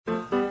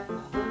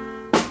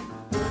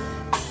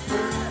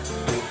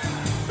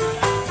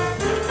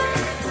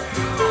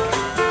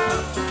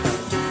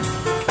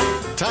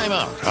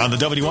Time Out on the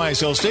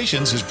WYSL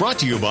stations is brought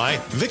to you by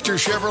Victor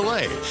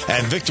Chevrolet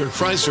and Victor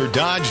Chrysler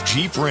Dodge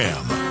Jeep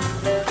Ram.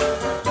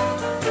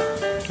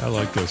 I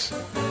like this.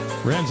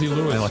 Ramsey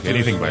Lewis. I like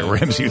anything by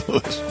Ramsey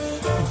Lewis.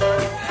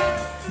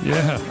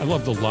 Yeah, I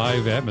love the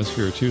live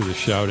atmosphere, too, the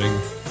shouting,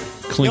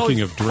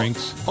 clinking of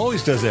drinks.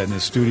 Always does that in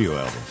his studio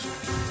albums.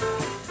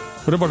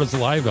 What about his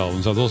live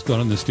albums? Are those done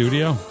in the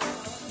studio?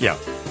 Yeah.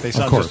 They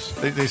sound of course.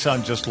 They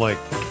sound just like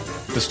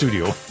the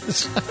studio.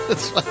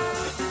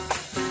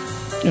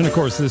 And, of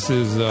course, this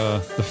is the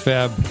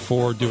Fab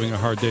Four doing A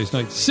Hard Day's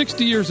Night.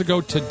 60 years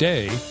ago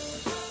today,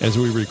 as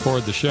we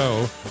record the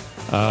show,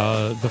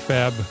 the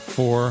Fab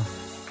Four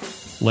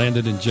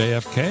landed in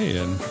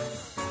JFK, and,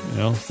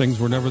 things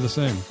were never the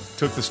same.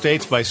 Took the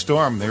States by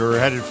storm. They were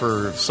headed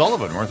for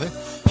Sullivan, weren't they?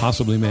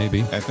 Possibly,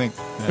 maybe. I think.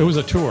 Yeah. It was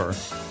a tour.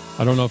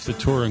 I don't know if the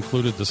tour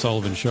included the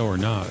Sullivan Show or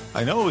not.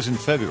 I know it was in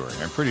February.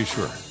 I'm pretty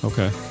sure.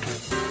 Okay.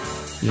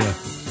 Yeah.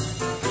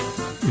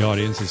 The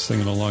audience is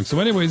singing along. So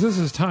anyways, this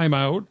is Time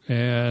Out,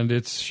 and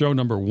it's show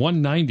number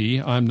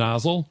 190. I'm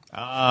Nozzle.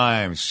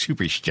 I'm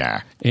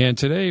Superstar. And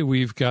today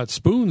we've got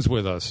Spoons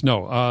with us.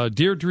 No,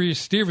 Deirdre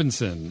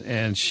Stevenson,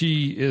 and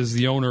she is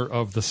the owner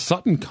of the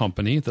Sutton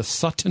Company,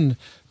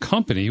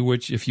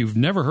 which, if you've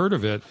never heard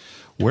of it,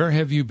 where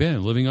have you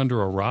been? Living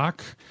under a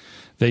rock?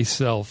 They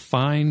sell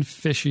fine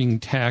fishing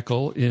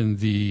tackle in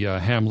the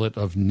hamlet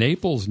of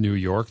Naples, New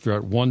York. They're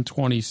at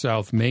 120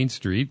 South Main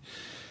Street.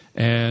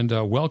 And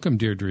welcome,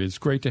 Deirdre. It's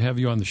great to have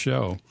you on the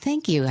show.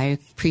 Thank you. I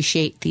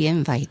appreciate the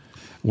invite.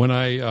 When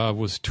I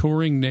was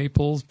touring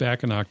Naples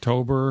back in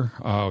October,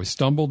 I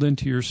stumbled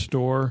into your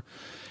store,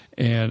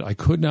 and I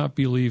could not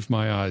believe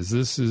my eyes.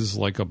 This is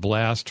like a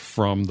blast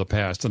from the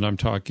past, and I'm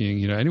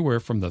talking, anywhere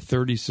from the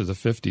 30s to the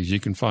 50s. You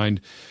can find,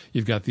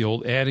 you've got the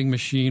old adding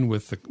machine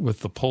with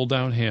the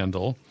pull-down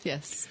handle.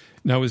 Yes.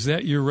 Now, is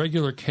that your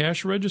regular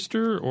cash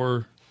register,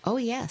 or? Oh,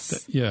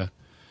 yes. Yeah.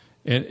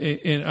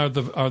 And are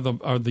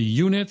the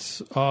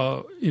units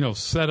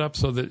set up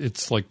so that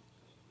it's like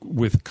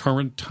with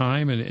current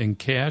time and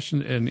cash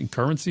and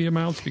currency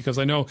amounts? Because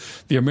I know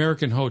the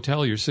American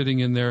Hotel, you're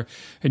sitting in there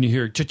and you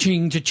hear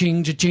cha-ching,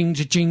 cha-ching, cha-ching,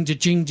 cha-ching,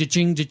 cha-ching,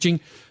 cha-ching, cha-ching.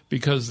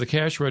 Because the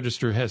cash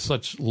register has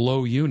such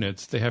low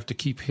units, they have to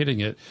keep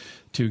hitting it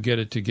to get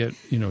it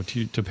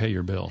to pay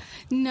your bill.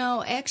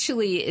 No,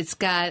 actually, it's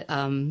got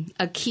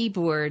a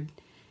keyboard,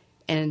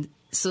 and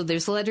so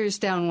there's letters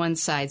down one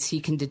side so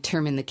you can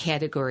determine the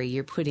category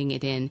you're putting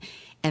it in.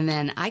 And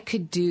then I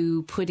could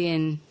put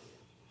in,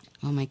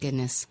 oh my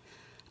goodness,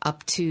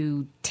 up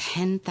to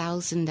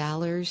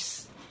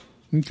 $10,000.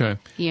 Okay.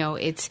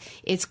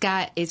 It's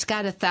got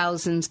a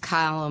thousands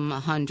column,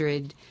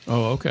 100.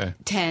 Oh, okay.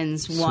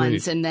 Tens,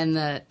 ones, and then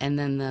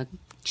the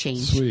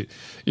change. Sweet.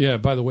 Yeah,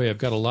 by the way, I've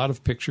got a lot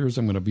of pictures.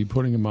 I'm going to be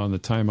putting them on the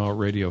Time Out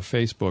Radio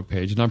Facebook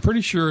page. And I'm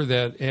pretty sure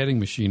that adding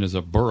machine is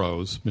a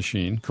Burroughs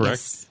machine, correct?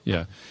 Yes.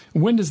 Yeah.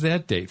 When does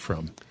that date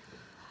from?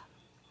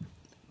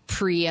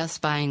 Pre us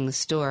buying the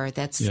store.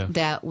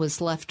 That was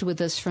left with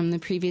us from the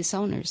previous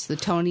owners. The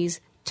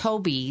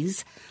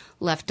Tobies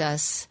left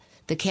us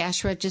the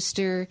cash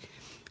register,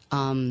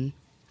 a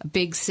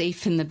big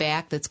safe in the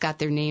back that's got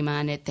their name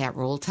on it, that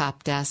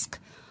roll-top desk,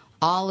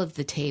 all of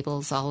the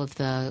tables, all of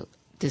the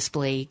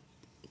display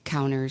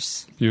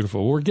counters.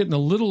 Beautiful. We're getting a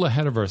little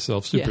ahead of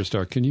ourselves, Superstar.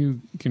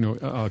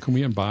 Yeah. Can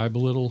we imbibe a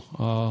little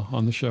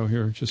on the show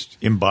here? Just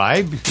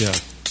imbibe?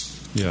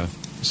 Yeah. I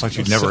thought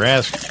you'd never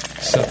ask.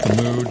 Set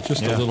the mood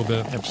just a little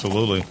bit.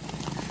 Absolutely.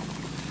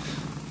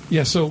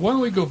 Yeah. So why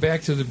don't we go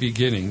back to the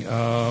beginning?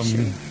 Sure.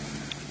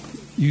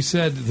 You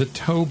said the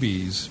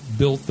Tobies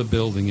built the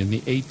building in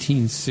the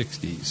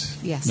 1860s.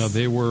 Yes. Now,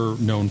 they were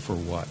known for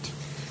what?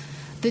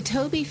 The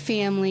Tobey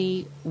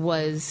family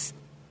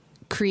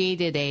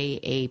created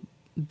a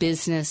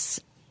business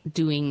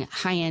doing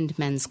high-end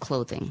men's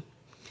clothing.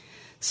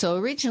 So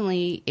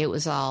originally it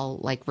was all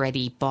like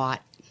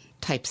ready-bought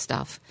type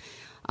stuff.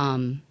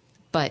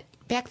 But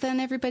back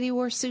then everybody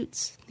wore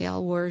suits. They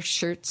all wore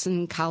shirts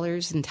and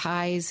collars and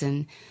ties,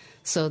 and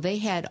so they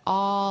had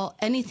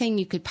anything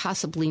you could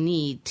possibly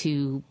need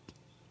to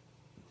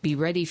be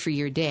ready for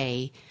your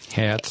day.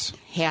 Hats.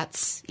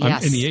 Hats,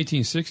 yes. In the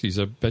 1860s,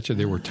 I bet you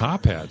they were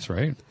top hats,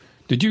 right?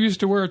 Did you used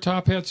to wear a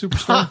top hat,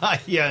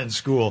 Superstar? Yeah, in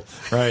school.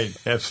 Right,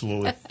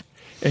 absolutely.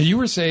 And you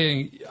were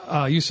saying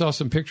you saw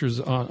some pictures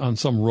on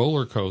some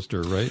roller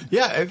coaster, right?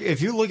 Yeah,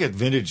 if you look at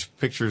vintage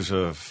pictures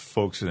of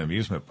folks in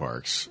amusement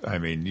parks, I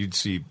mean, you'd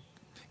see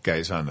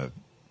guys on the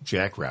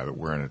Jackrabbit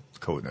wearing a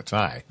coat and a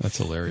tie. That's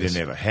hilarious. They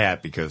didn't have a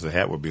hat because the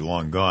hat would be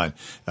long gone.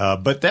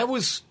 But that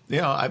was,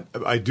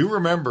 I do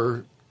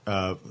remember,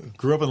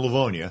 grew up in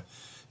Livonia,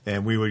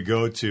 and we would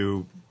go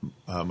to,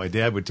 my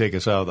dad would take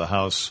us out of the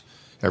house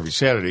every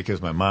Saturday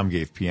because my mom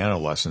gave piano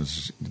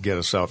lessons to get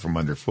us out from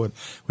underfoot.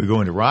 We'd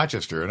go into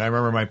Rochester, and I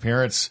remember my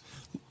parents,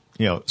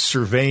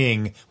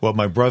 surveying what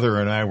my brother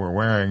and I were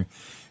wearing,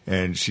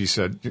 and she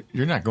said,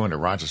 "You're not going to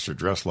Rochester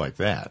dressed like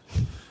that.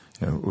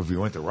 If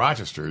you went to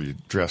Rochester, you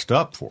dressed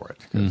up for it.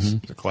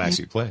 It's a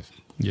classy place."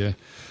 Yeah.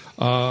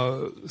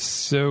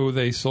 So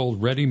they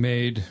sold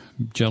ready-made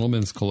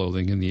gentlemen's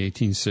clothing in the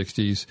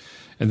 1860s.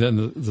 And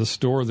then the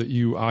store that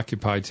you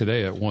occupy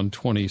today at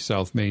 120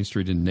 South Main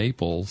Street in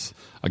Naples,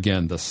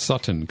 again, the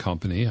Sutton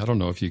Company. I don't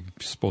know if you're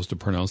supposed to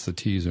pronounce the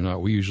T's or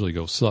not. We usually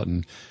go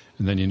Sutton,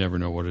 and then you never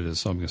know what it is.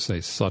 So I'm going to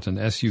say Sutton,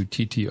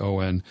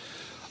 S-U-T-T-O-N.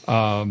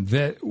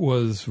 That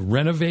was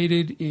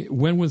renovated.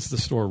 When was the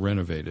store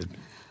renovated?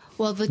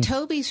 Well, the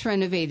Tobys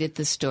renovated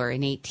the store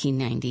in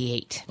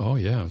 1898. Oh,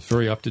 yeah. It's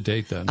very up to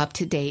date then. Up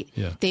to date.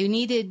 Yeah. They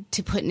needed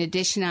to put an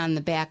addition on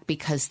the back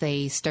because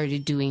they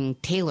started doing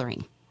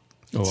tailoring.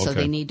 Oh, okay. So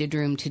they needed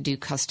room to do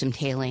custom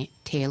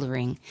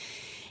tailoring.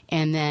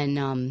 And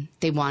then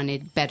they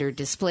wanted better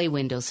display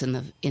windows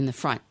in the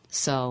front.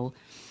 So,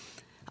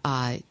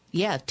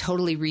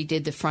 totally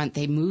redid the front.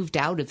 They moved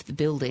out of the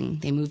building.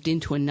 They moved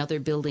into another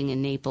building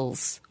in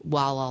Naples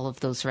while all of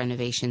those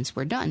renovations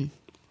were done.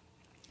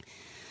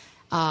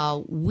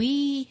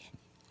 We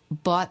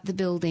bought the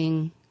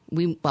building.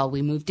 We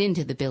moved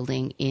into the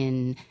building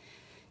in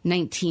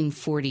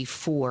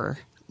 1944,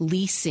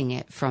 leasing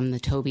it from the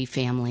Toby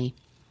family,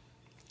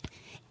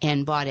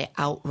 and bought it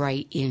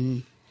outright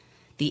in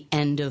the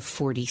end of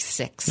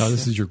 46. Now,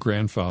 this is your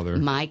grandfather.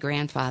 My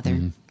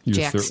grandfather,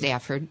 Jack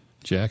Stafford.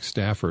 Jack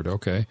Stafford,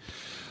 okay.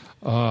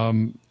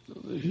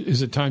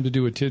 Is it time to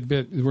do a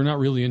tidbit? We're not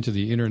really into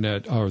the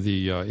internet or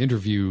the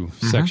interview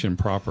section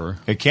proper.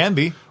 It can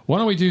be. Why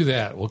don't we do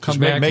that? We'll come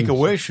Just back. make a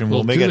wish, and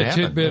we'll make do it the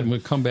happen. tidbit, and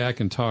we'll come back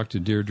and talk to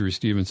Deirdre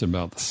Stevenson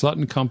about the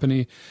Sutton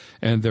Company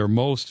and their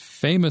most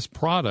famous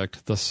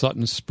product, the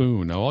Sutton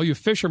Spoon. Now, all you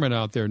fishermen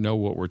out there know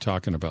what we're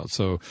talking about,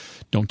 so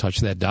don't touch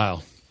that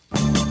dial.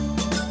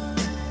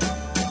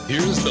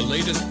 Here's the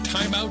latest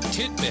Timeout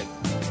tidbit.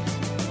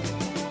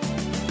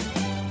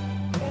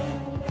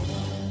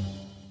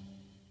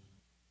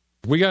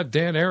 We got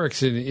Dan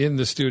Erickson in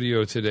the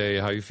studio today.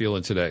 How you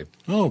feeling today?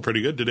 Oh,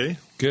 pretty good today.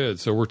 Good.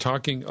 So we're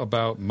talking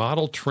about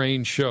model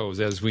train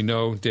shows. As we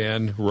know,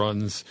 Dan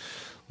runs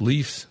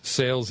Leafs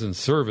Sales and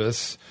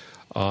Service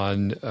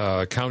on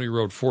County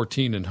Road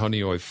 14 in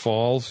Honeoye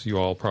Falls. You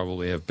all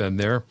probably have been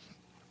there.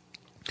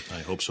 I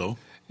hope so.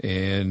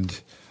 And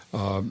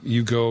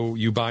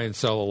you buy and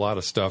sell a lot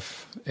of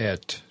stuff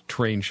at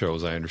train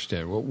shows, I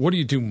understand. Well, what do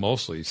you do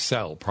mostly?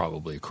 Sell,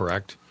 probably,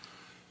 correct?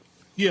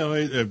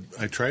 Yeah,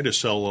 I try to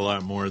sell a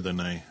lot more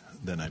than I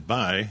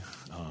buy,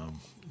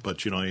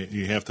 but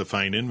you have to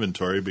find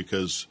inventory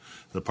because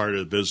the part of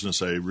the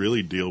business I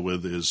really deal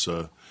with is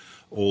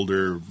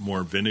older,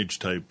 more vintage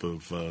type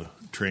of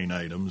train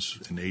items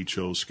in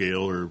HO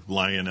scale or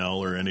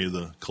Lionel or any of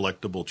the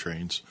collectible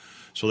trains.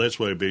 So that's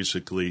what I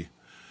basically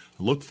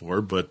look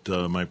for. But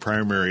my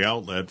primary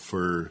outlet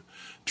for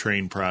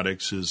train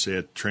products is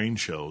at train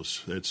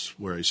shows. That's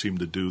where I seem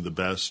to do the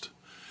best,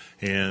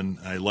 and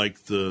I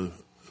like the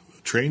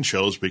train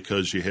shows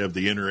because you have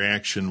the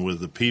interaction with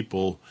the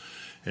people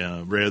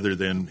rather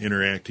than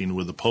interacting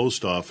with the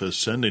post office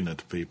sending it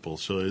to people.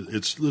 So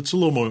it's a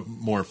little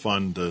more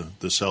fun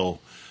to sell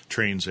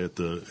trains at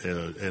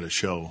a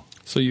show.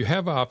 So you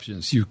have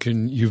options.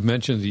 You've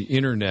mentioned the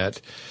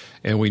internet,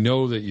 and we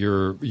know that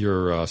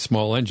your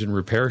small engine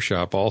repair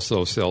shop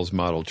also sells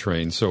model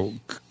trains. So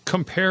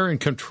compare and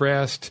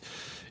contrast.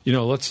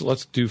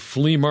 Let's do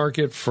flea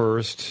market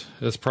first.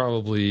 That's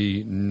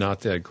probably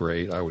not that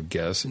great, I would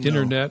guess. No.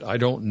 Internet, I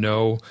don't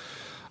know.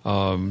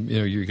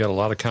 You got a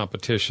lot of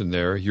competition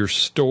there. Your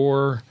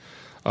store,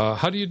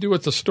 how do you do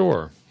at the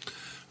store?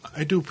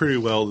 I do pretty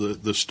well.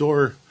 The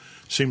store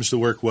seems to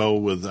work well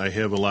with. I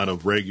have a lot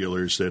of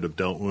regulars that have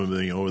dealt with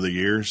me over the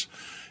years,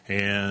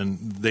 and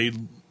they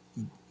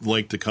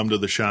like to come to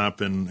the shop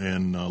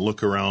and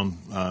look around.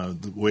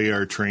 The way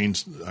our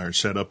trains are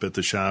set up at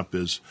the shop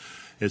is.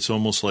 It's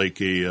almost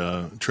like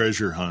a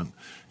treasure hunt.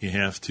 You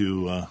have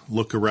to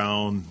look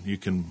around. You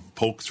can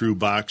poke through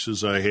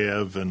boxes I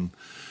have and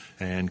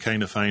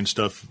kind of find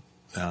stuff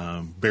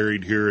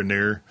buried here and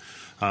there.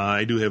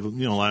 I do have a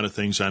lot of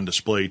things on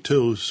display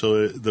too.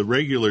 So the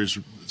regulars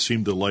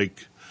seem to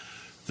like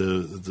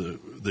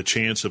the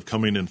chance of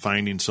coming and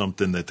finding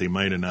something that they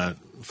might have not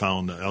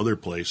found other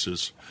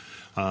places.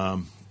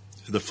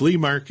 The flea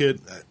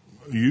market.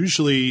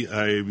 Usually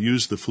I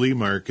use the flea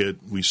market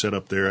we set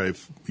up there.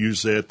 I've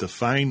used that to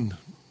find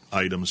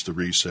items to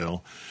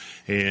resell.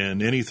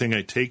 And anything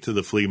I take to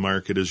the flea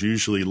market is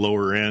usually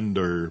lower end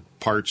or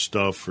part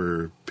stuff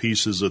or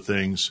pieces of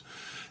things.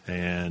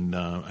 And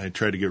I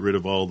try to get rid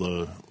of all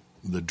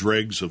the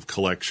dregs of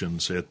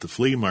collections at the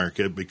flea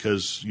market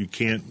because you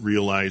can't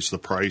realize the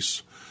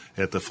price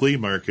at the flea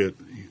market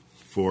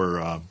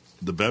for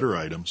the better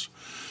items.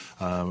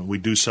 We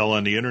do sell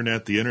on the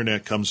internet. The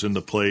internet comes into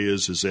play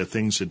is that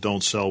things that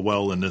don't sell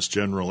well in this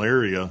general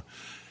area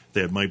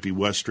that might be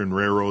western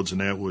railroads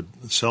and that would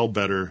sell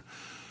better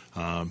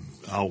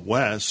out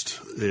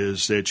west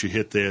is that you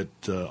hit that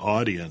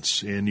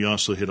audience, and you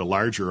also hit a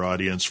larger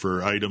audience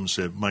for items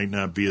that might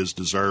not be as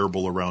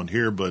desirable around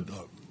here, but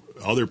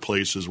other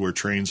places where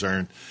trains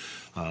aren't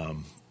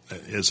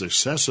as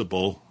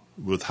accessible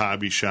with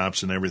hobby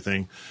shops and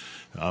everything.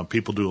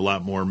 People do a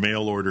lot more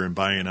mail order and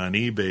buying on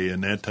eBay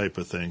and that type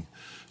of thing.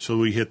 So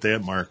we hit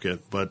that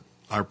market. But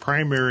our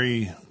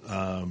primary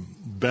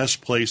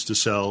best place to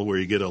sell, where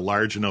you get a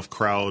large enough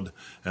crowd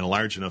and a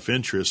large enough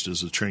interest,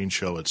 is the train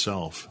show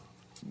itself.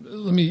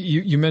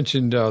 You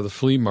mentioned the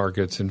flea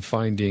markets and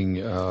finding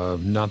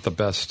not the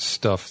best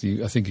stuff.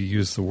 I think you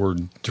used the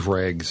word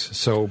dregs.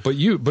 So,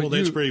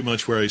 that's pretty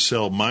much where I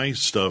sell my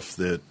stuff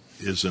that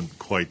isn't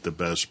quite the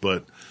best.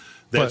 But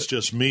that's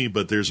just me.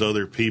 But there's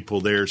other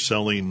people there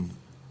selling,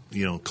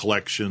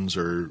 collections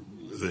or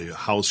the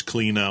house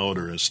clean out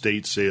or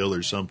estate sale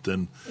or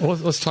something. Well,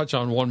 let's touch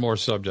on one more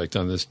subject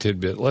on this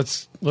tidbit.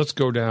 Let's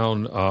go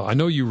down. I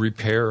know you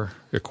repair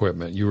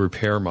equipment. You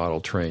repair model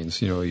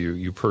trains.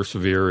 You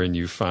persevere and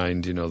you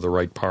find the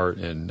right part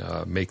and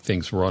make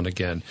things run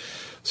again.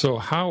 So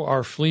how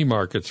are flea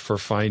markets for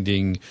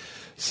finding,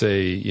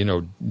 say,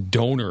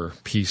 donor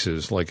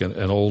pieces like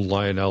an old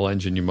Lionel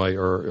engine you might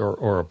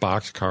or a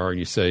box car, and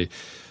you say,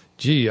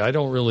 gee, I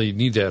don't really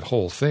need that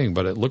whole thing,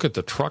 but look at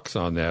the trucks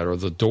on that, or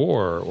the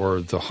door, or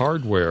the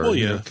hardware. Well,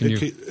 yeah.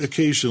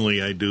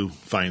 Occasionally I do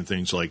find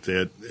things like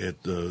that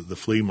at the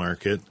flea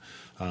market.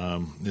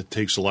 It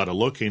takes a lot of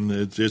looking.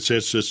 It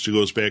just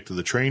goes back to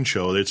the train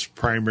show. It's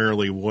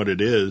primarily what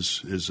it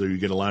is you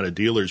get a lot of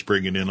dealers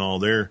bringing in all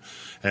their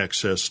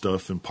access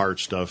stuff and part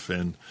stuff,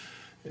 and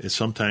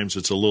sometimes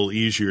it's a little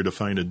easier to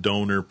find a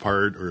donor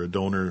part or a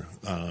donor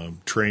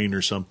train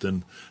or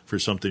something for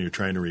something you're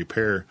trying to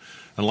repair.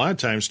 And a lot of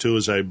times, too,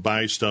 is I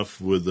buy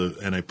stuff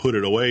and I put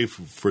it away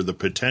for the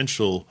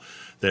potential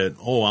that,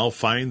 I'll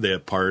find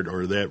that part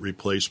or that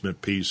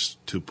replacement piece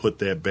to put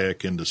that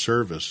back into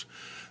service.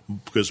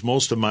 Because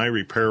most of my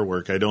repair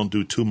work, I don't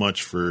do too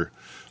much for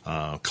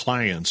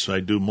clients. I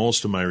do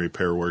most of my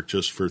repair work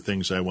just for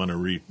things I want to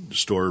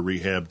restore,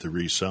 rehab, to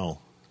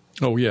resell.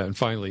 Oh, yeah. And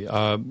finally,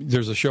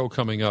 there's a show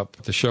coming up,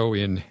 the show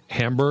in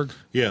Hamburg.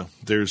 Yeah,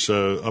 there's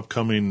an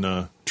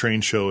upcoming train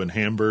show in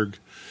Hamburg.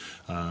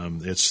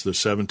 It's the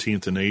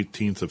 17th and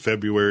 18th of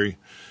February.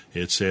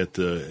 It's at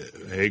the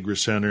Agri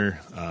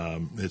Center.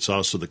 It's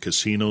also the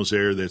casinos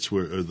there. That's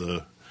where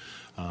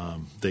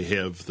they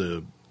have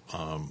the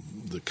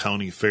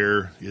county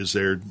fair is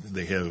there.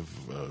 They have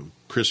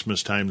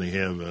Christmas time. They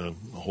have a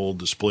whole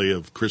display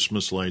of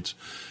Christmas lights,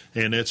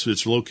 and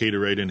it's located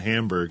right in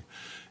Hamburg.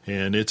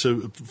 And it's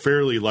a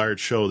fairly large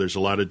show. There's a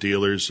lot of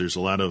dealers. There's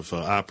a lot of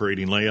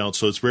operating layouts.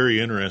 So it's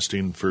very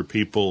interesting for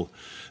people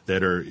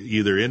that are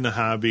either in the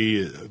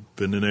hobby,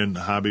 been in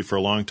the hobby for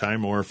a long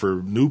time, or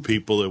for new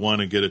people that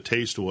want to get a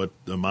taste of what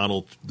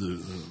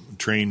the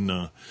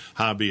train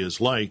hobby is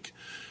like.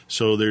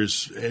 So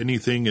there's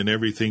anything and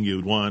everything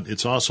you'd want.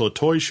 It's also a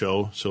toy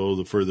show.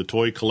 So for the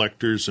toy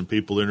collectors and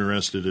people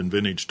interested in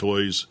vintage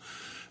toys,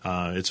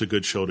 it's a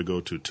good show to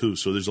go to, too.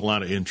 So there's a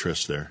lot of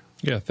interest there.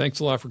 Yeah, thanks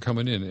a lot for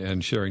coming in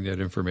and sharing that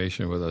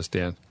information with us,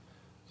 Dan.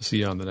 We'll see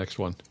you on the next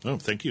one. Oh,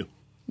 thank you.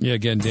 Yeah,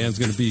 again, Dan's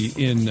going to be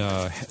in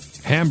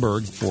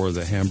Hamburg for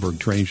the Hamburg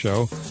Train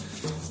Show.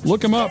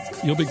 Look him up.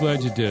 You'll be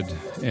glad you did.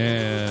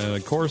 And,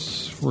 of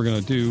course, we're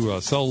going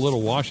to sell a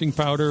little washing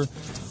powder,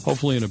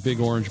 hopefully in a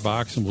big orange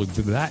box, and we'll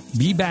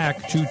be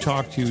back to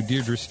talk to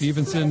Deirdre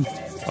Stevenson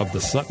of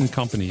the Sutton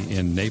Company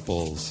in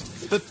Naples.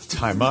 The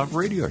Time Out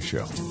Radio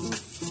Show.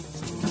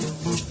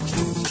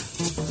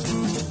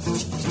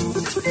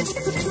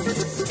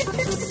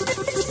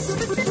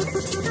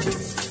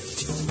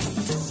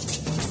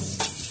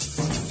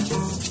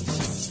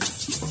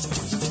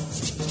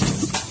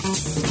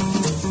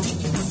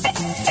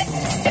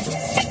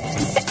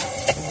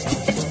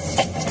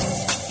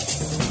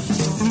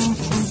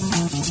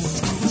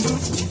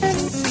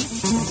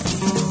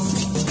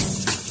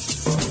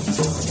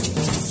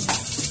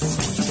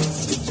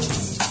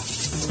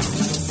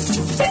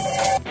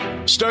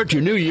 Start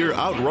your new year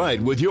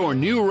outright with your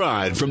new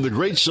ride from the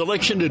great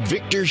selection at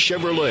Victor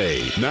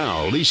Chevrolet.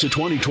 Now, lease a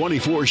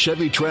 2024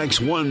 Chevy Trax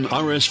 1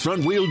 RS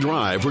front-wheel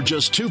drive for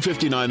just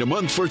 $259 a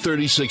month for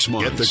 36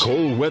 months. Get the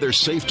cold weather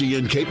safety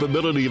and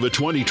capability of a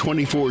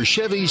 2024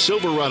 Chevy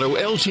Silverado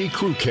LT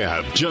Crew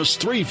Cab, just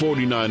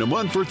 $349 a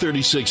month for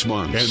 36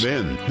 months. And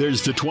then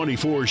there's the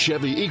 24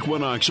 Chevy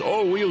Equinox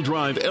all-wheel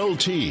drive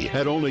LT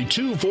at only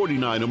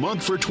 $249 a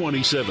month for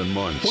 27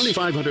 months.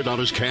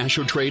 $2,500 cash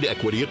or trade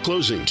equity at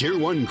closing. Tier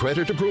 1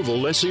 credit approval,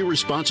 lessee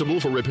responsible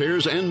for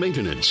repairs and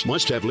maintenance.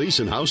 Must have lease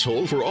and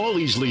household for all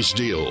these lease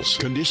deals.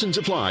 Conditions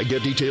apply.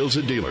 Get details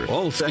at dealer.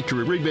 All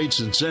factory rebates,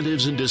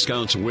 incentives, and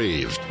discounts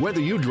waived.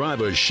 Whether you drive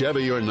a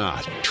Chevy or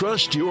not,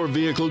 trust your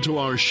vehicle to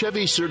our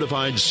Chevy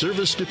Certified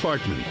Service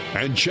Department.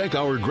 And check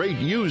our great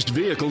used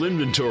vehicle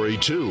inventory,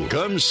 too.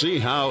 Come see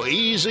how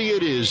easy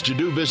it is to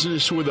do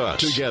business with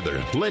us.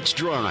 Together, let's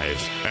drive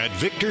at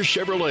Victor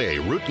Chevrolet,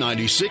 Route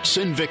 96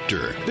 in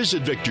Victor.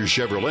 Visit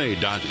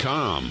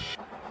VictorChevrolet.com.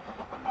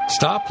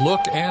 Stop,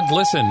 look, and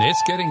listen.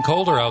 It's getting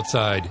colder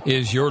outside.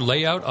 Is your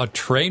layout a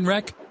train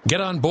wreck? Get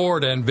on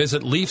board and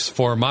visit Leafs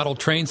for model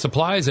train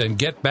supplies and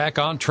get back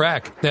on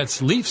track.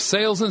 That's Leafs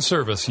Sales and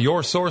Service,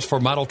 your source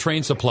for model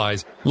train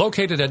supplies.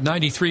 Located at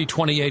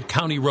 9328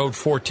 County Road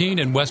 14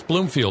 in West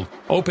Bloomfield.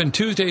 Open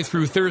Tuesday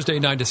through Thursday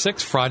 9 to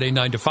 6, Friday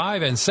 9 to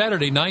 5, and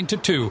Saturday 9 to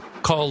 2.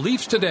 Call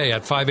Leafs today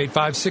at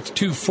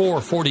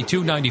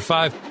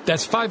 585-624-4295.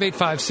 That's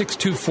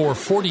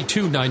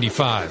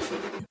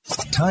 585-624-4295.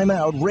 Time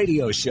Out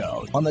Radio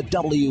Show on the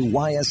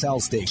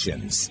WYSL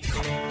stations.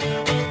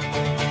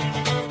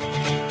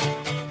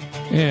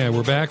 Yeah,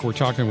 we're back. We're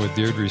talking with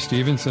Deirdre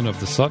Stevenson of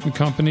the Sutton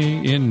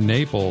Company in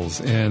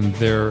Naples, and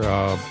their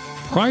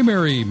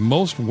primary,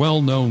 most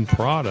well-known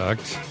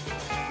product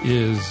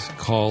is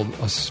called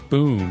a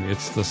spoon.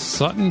 It's the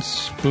Sutton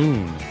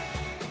Spoon.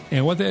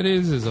 And what that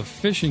is a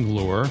fishing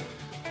lure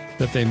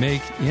that they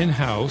make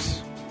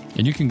in-house,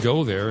 and you can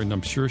go there, and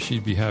I'm sure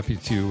she'd be happy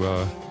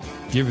to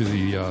give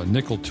you the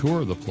nickel tour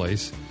of the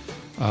place.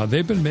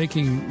 They've been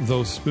making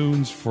those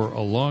spoons for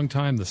a long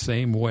time the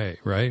same way,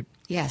 right?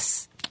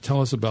 Yes.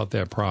 Tell us about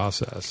that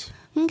process.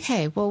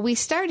 Okay. Well, we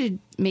started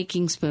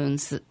making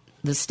spoons.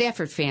 The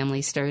Stafford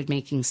family started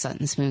making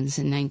Sutton spoons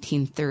in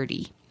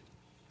 1930.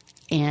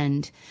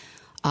 And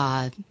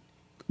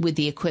with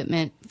the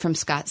equipment from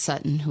Scott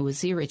Sutton, who was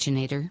the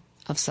originator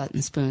of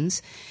Sutton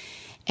spoons.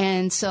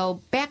 And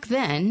so back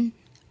then,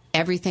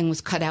 everything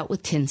was cut out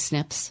with tin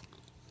snips.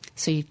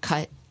 So you'd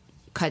cut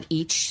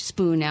each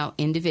spoon out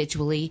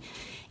individually,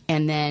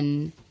 and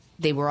then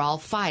they were all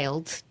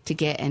filed to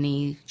get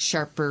any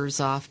sharp burrs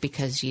off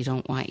because you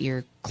don't want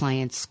your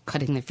clients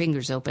cutting their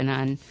fingers open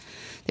on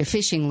their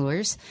fishing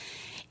lures.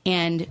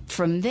 And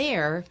from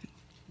there,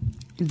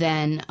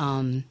 then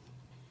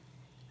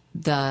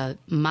the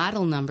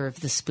model number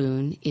of the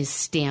spoon is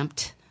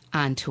stamped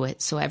onto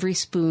it. So every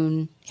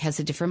spoon has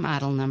a different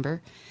model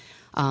number.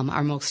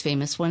 Our most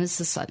famous one is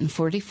the Sutton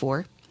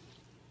 44.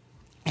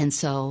 And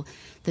so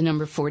the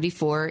number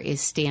 44 is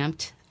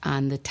stamped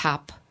on the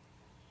top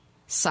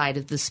side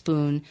of the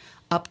spoon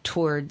up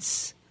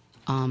towards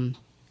the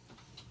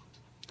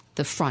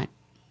front,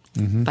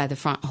 by the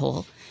front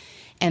hole.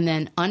 And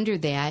then under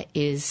that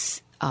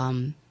is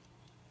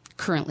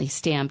currently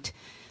stamped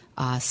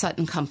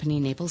Sutton Company,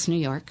 Naples, New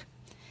York.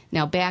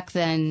 Now, back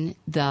then,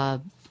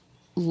 the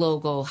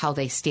logo, how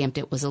they stamped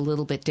it, was a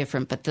little bit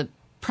different, but the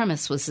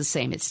premise was the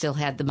same. It still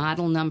had the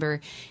model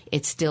number.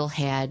 It still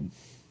had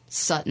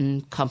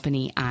Sutton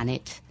Company on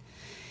it.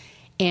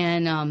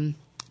 And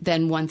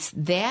then once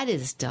that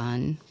is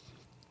done,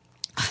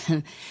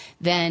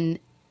 then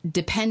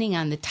depending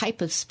on the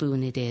type of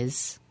spoon it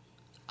is,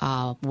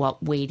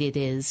 what weight it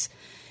is,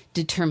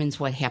 determines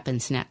what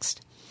happens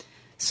next.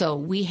 So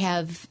we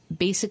have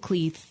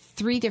basically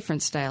 3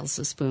 different styles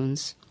of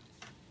spoons.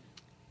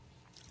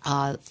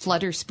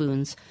 Flutter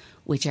spoons,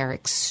 which are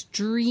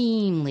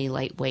extremely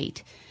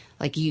lightweight.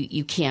 Like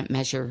you can't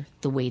measure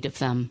the weight of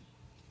them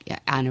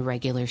on a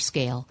regular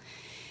scale.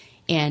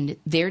 And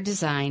they're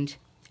designed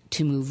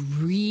to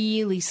move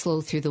really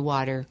slow through the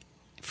water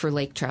for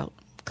lake trout,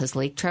 because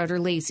lake trout are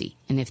lazy,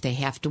 and if they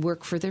have to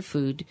work for their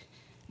food,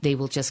 they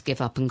will just give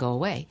up and go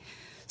away.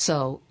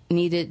 So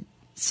needed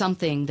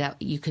something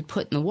that you could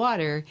put in the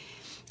water,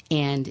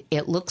 and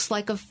it looks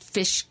like a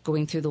fish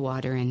going through the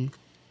water, and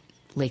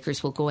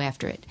lakers will go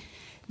after it.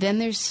 Then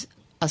there's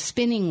a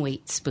spinning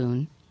weight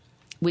spoon,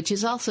 which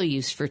is also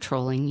used for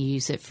trolling. You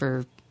use it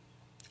for,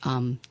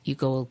 you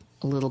go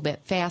a little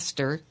bit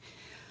faster,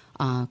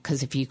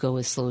 because if you go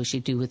as slow as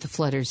you do with the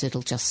flutters,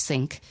 it'll just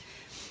sink.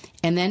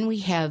 And then we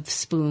have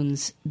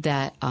spoons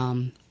that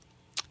are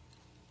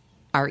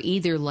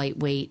either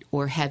lightweight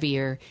or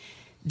heavier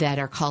that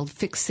are called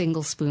fixed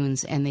single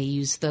spoons, and they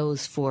use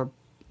those for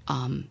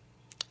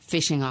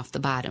fishing off the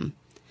bottom.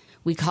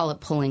 We call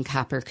it pulling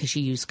copper because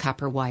you use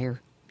copper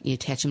wire. You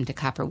attach them to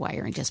copper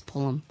wire and just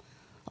pull them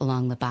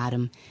along the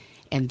bottom.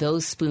 And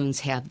those spoons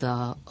have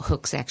the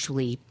hooks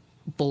actually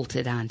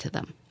bolted onto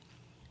them.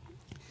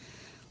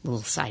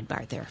 Little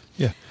sidebar there.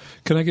 Yeah.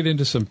 Can I get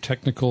into some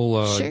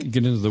technical, Sure.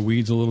 Get into the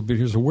weeds a little bit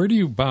here? So where do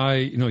you buy,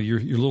 your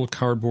little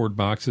cardboard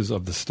boxes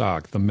of the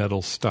stock, the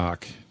metal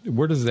stock?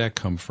 Where does that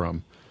come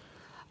from?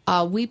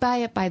 We buy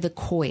it by the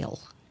coil.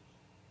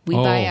 We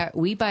buy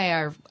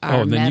our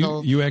and then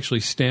metal. you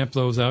actually stamp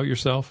those out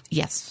yourself?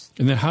 Yes.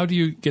 And then how do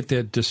you get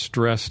that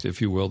distressed,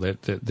 if you will,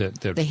 that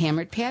The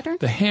hammered pattern?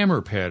 the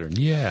hammer pattern?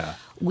 Yeah.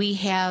 We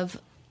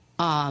have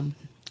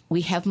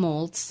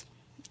molds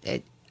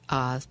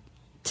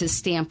to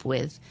stamp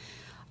with.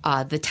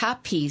 The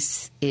top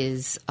piece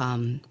is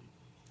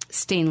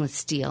stainless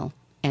steel,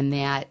 and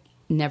that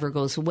never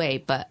goes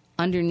away. But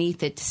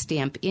underneath it to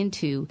stamp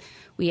into,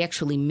 we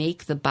actually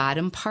make the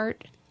bottom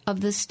part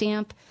of the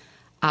stamp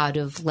out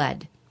of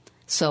lead.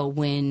 So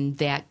when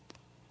that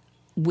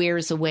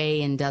wears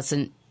away and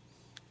doesn't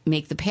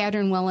make the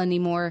pattern well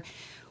anymore,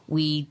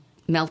 we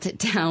melt it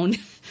down,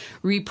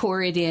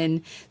 re-pour it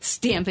in,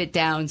 stamp it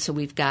down, so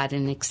we've got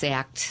an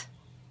exact...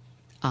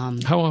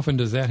 How often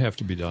does that have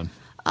to be done?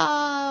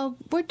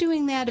 We're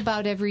doing that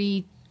about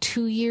every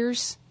 2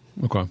 years.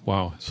 Okay.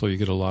 Wow. So you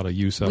get a lot of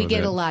use out of it. We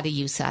get a lot of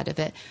use out of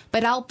it,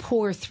 but I'll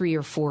pour 3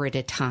 or 4 at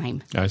a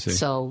time. I see.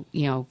 So,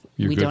 You're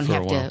we good don't for a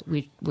have while.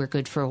 to, we're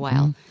good for a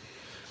while.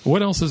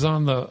 What else is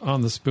on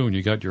the spoon?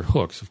 You got your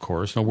hooks, of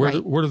course. Now, where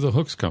do the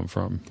hooks come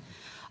from?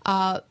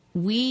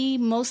 We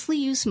mostly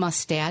use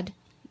mustad.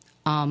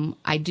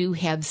 I do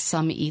have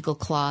some eagle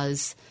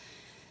claws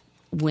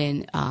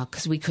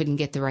because we couldn't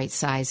get the right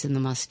size in the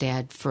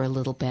mustad for a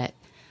little bit.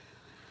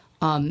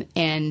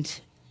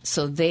 And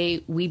so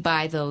we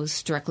buy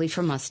those directly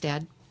from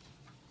Mustad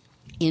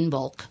in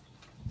bulk.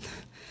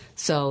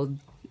 So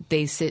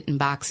they sit in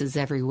boxes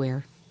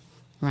everywhere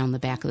around the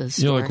back of the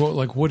store.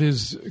 Like what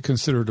is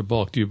considered a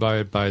bulk? Do you buy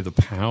it by the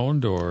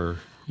pound or?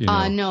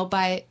 No,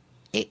 by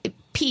a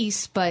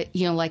piece. But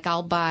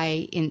I'll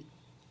buy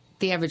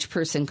the average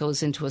person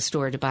goes into a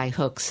store to buy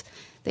hooks.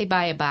 They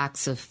buy a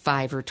box of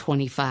 5 or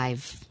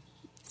 25,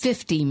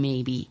 50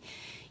 maybe.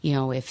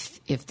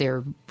 If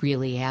they're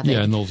really avid.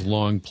 Yeah, and those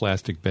long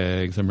plastic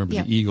bags. I remember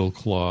the eagle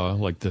claw,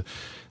 like the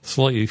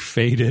slightly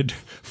faded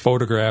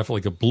photograph,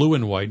 like a blue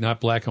and white, not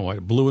black and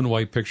white, blue and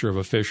white picture of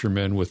a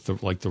fisherman with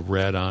the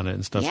red on it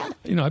and stuff.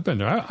 Yeah. I've been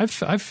there.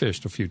 I've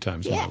fished a few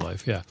times in my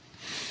life. Yeah.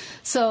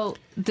 So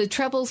the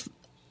trebles,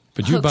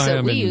 but you hooks buy that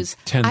them we in use,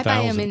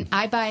 10,000.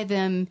 I buy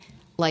them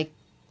like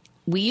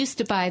we used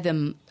to buy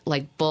them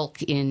like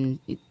bulk in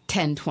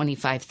 10,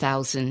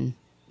 25,000.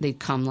 They'd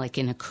come like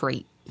in a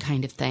crate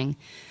kind of thing.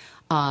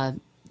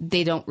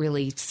 They don't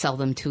really sell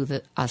them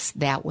to us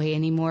that way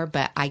anymore,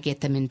 but I get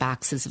them in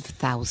boxes of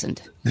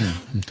 1,000.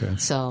 Okay.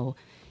 So,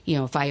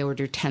 if I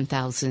order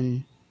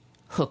 10,000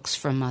 hooks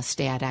from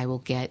Mustad, I will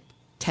get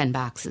 10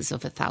 boxes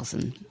of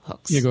 1,000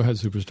 hooks. Yeah, go ahead,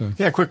 Superstar.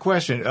 Yeah, quick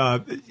question.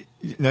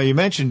 Now, you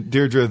mentioned,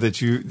 Deirdre,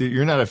 that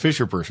you're not a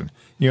fisher person.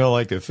 You don't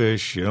like to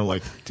fish. You don't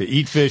like to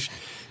eat fish.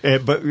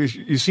 But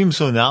you seem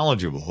so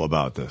knowledgeable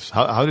about this.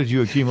 How did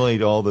you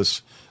accumulate all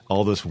this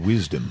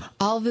wisdom?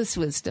 All this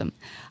wisdom.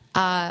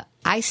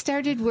 I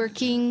started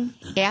working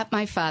at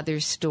my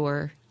father's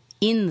store,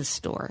 in the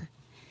store,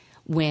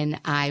 when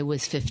I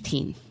was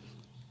 15.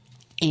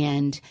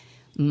 And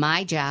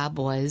my job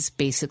was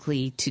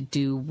basically to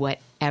do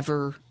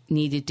whatever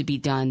needed to be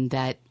done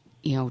that,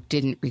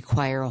 didn't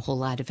require a whole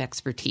lot of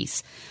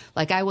expertise.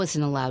 Like I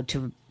wasn't allowed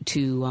to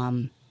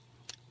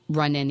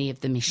run any of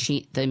the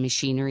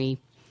machinery.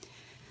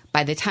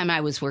 By the time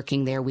I was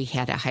working there, we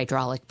had a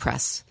hydraulic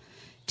press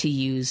to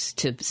use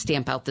to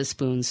stamp out the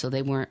spoons, so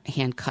they weren't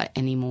hand cut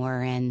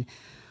anymore, and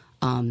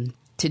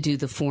to do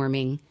the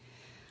forming,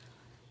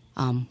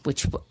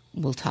 which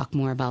we'll talk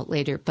more about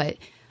later. But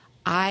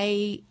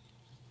I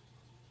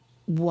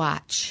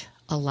watch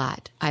a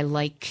lot. I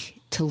like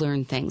to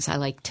learn things. I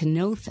like to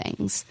know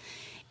things.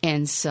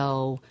 And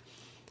so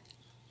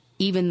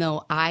even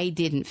though I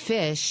didn't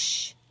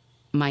fish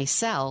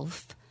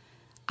myself,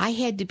 I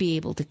had to be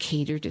able to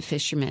cater to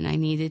fishermen. I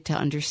needed to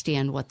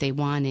understand what they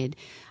wanted.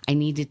 I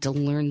needed to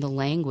learn the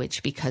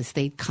language because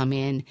they'd come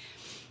in.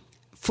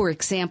 For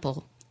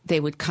example, they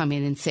would come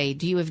in and say,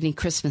 "Do you have any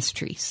Christmas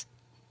trees?"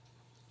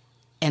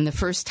 And the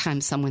first time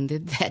someone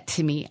did that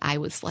to me, I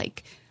was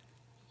like,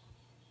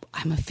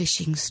 "I'm a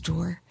fishing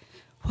store.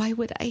 Why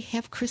would I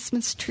have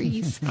Christmas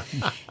trees?"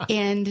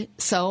 And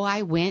so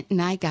I went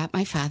and I got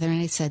my father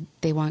and I said,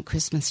 "They want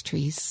Christmas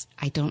trees.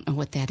 I don't know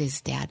what that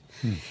is, Dad."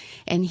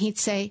 And he'd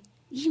say,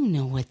 "You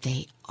know what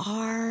they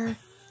are."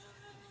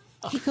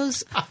 He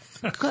goes,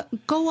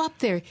 go up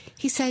there.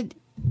 He said,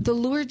 "The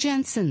Lure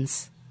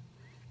Jensens,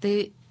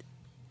 the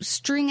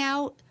string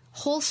out,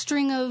 whole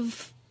string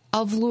of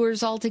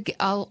lures all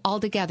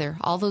together,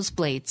 all those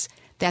blades,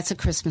 that's a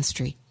Christmas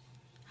tree."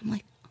 I'm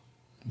like,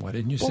 why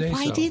didn't you well, say so?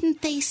 why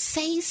didn't they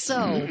say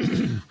so?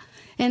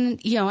 And,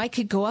 I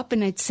could go up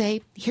and I'd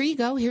say, "Here you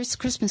go, here's the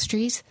Christmas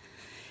trees."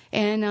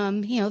 And,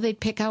 they'd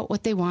pick out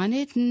what they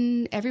wanted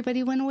and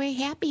everybody went away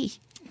happy.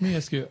 Let me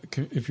ask you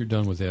if you're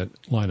done with that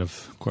line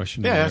of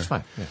questioning. Yeah, there. that's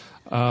fine.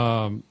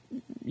 Yeah.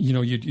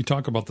 You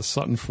talk about the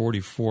Sutton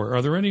 44.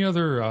 Are there any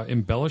other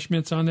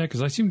embellishments on that?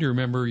 Because I seem to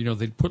remember,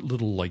 they'd put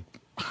little, I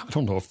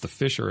don't know if the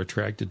fish are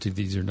attracted to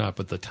these or not,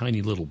 but the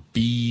tiny little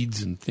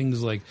beads and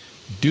things like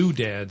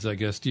doodads, I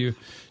guess. Do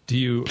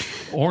you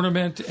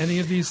ornament any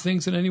of these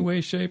things in any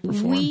way, shape, or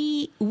form?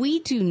 We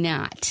do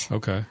not.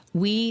 Okay.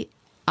 We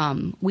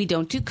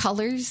don't do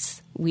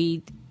colors.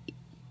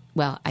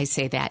 I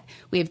say that.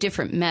 We have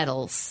different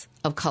metals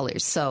of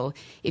colors. So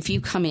if you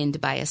come in to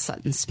buy a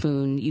Sutton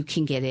spoon, you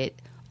can get it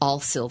all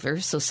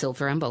silver, so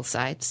silver on both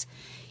sides.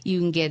 You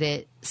can get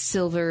it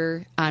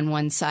silver on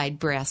one side,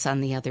 brass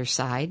on the other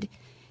side,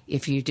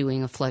 if you're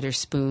doing a flutter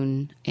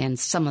spoon and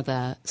some of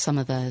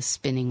the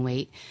spinning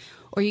weight.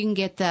 Or you can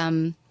get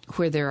them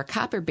where they're a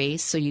copper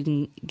base, so you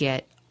can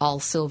get all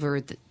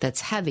silver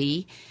that's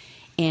heavy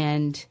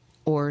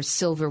or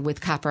silver with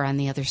copper on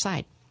the other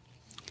side.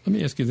 Let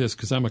me ask you this,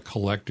 because I'm a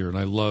collector and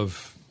I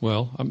love,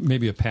 I'm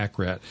maybe a pack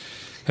rat.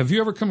 Have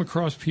you ever come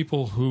across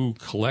people who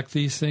collect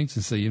these things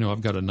and say, I've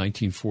got a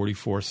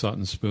 1944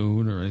 Sutton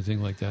spoon or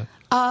anything like that?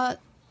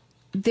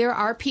 There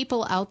are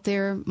people out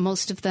there,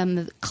 most of them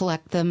that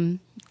collect them,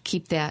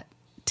 keep that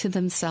to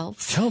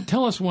themselves.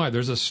 Tell us why.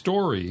 There's a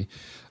story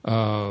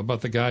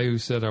about the guy who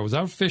said, I was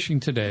out fishing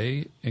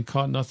today and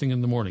caught nothing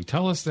in the morning.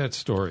 Tell us that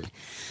story.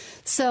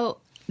 So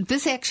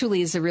this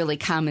actually is a really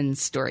common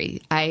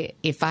story.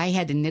 If I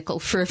had a nickel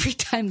for every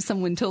time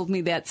someone told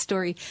me that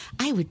story,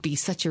 I would be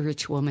such a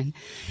rich woman.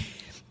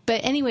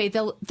 But anyway,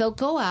 they'll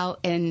go out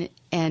and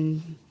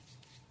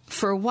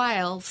for a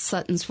while,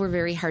 Suttons were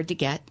very hard to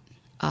get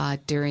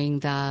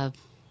during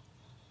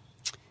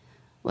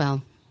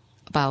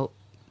about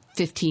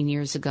 15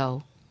 years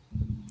ago.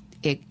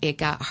 It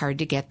got hard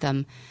to get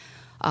them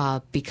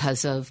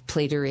because of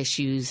plater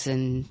issues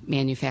and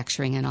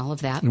manufacturing and all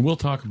of that. And we'll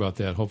talk about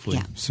that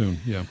hopefully soon.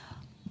 Yeah.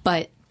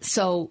 But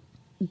so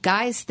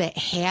guys that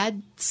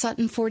had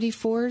Sutton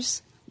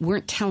 44s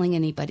weren't telling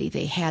anybody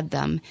they had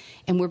them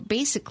and were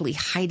basically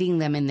hiding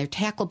them in their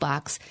tackle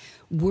box,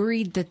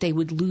 worried that they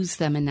would lose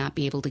them and not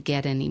be able to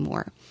get any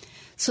more.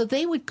 So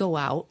they would go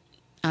out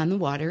on the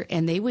water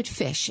and they would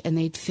fish, and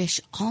they'd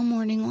fish all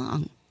morning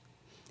long.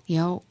 You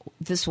know,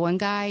 this one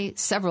guy,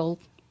 several,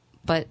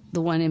 but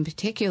the one in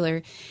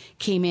particular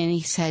came in and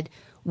he said,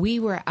 we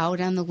were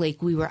out on the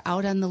lake. We were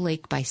out on the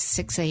lake by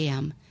 6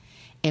 a.m.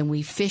 and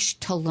we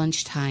fished till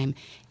lunchtime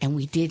and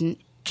we didn't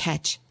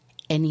catch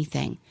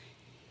anything.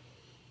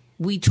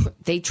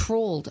 They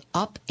trolled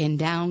up and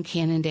down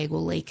Canandaigua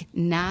Lake,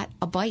 not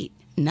a bite,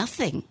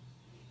 nothing,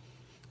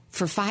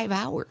 for 5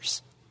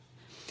 hours.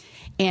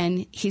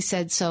 And he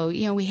said, so,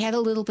 you know, we had a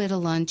little bit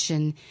of lunch,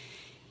 and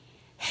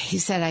he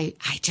said, I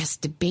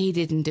just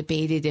debated and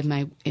debated,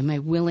 am I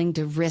willing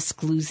to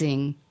risk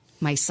losing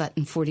my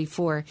Sutton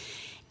 44,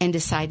 and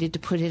decided to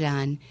put it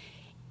on.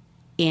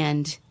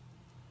 And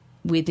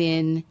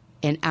within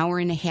an hour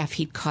and a half,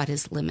 he'd caught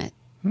his limit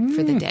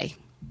for the day.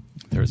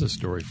 There's a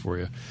story for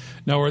you.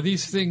 Now, are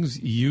these things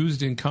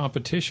used in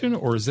competition,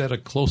 or is that a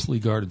closely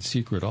guarded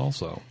secret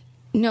also?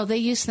 No, they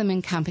use them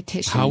in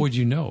competition. How would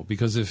you know?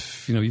 Because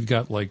if you've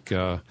got like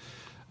a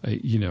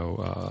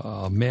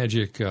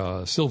magic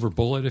silver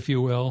bullet, if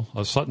you will,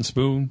 a Sutton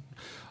spoon,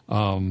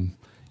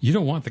 you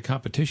don't want the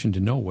competition to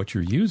know what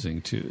you're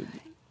using to.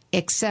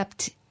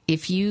 Except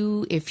if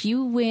you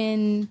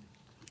win,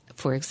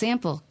 for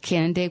example,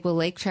 Canandaigua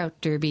Lake Trout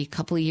Derby a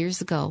couple of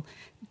years ago,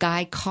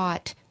 guy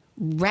caught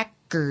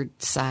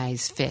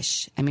record-size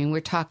fish. I mean, we're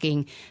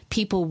talking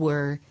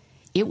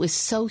it was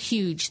so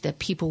huge that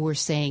people were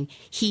saying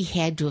he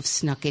had to have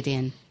snuck it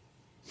in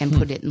and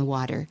put it in the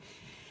water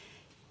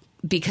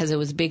because it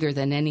was bigger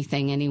than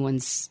anything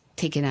anyone's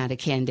taken out of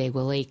Canandaigua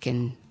Lake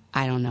in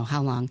I don't know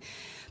how long.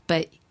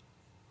 But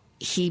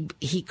he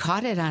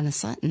caught it on a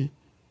Sutton.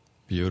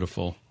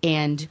 Beautiful.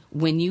 And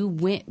when you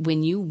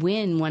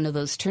win one of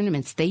those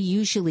tournaments, they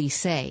usually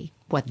say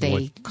what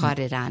they caught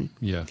it on.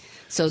 Yeah.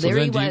 So there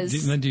he was.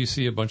 Do you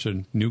see a bunch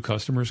of new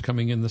customers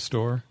coming in the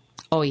store?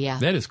 Oh, yeah.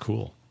 That is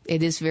cool.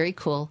 It is very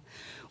cool.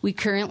 We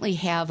currently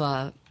have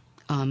a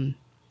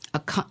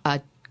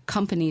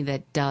company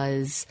that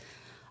does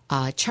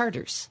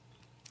charters.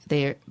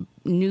 They're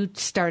a new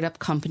startup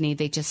company.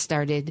 They just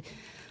started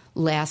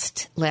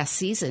last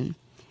season,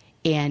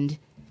 and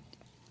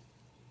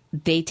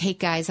they take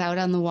guys out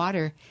on the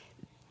water.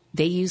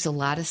 They use a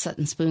lot of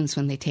Sutton spoons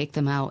when they take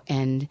them out,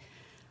 and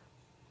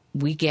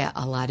we get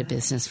a lot of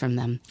business from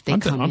them.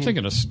 I'm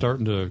thinking of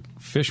starting to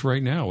fish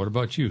right now. What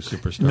about you,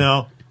 Superstar?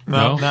 No,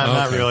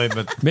 not really.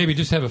 But maybe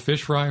just have a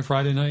fish fry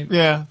Friday night.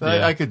 Yeah,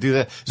 I could do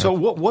that. So,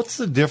 what's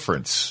the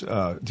difference,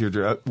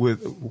 Deirdre,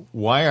 with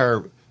why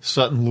are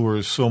Sutton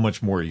lures so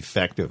much more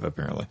effective?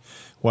 Apparently,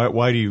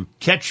 why do you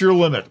catch your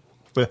limit?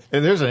 But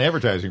and there's an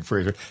advertising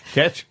phrase: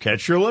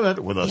 catch your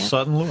limit with a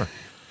Sutton lure.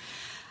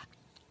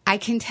 I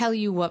can tell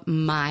you what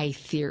my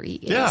theory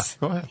is. Yeah,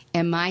 go ahead.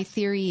 And my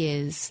theory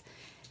is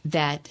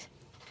that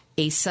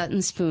a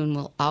Sutton spoon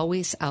will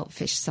always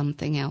outfish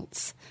something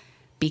else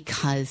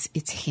because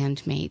it's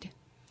handmade.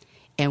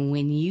 And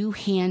when you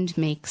hand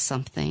make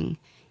something,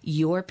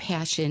 your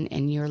passion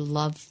and your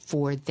love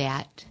for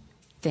that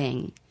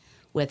thing,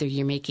 whether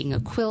you're making a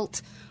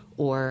quilt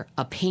or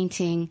a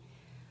painting,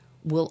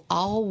 will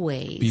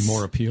always be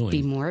more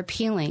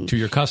appealing to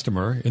your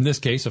customer. In this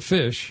case, a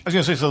fish. I was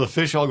going to say, so the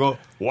fish all go,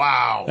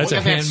 wow, that's look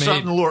a at handmade that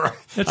Sutton lure.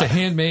 That's a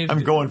handmade.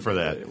 I'm going for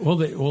that.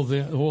 Well,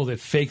 it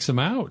fakes them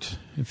out.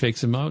 It fakes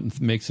them out and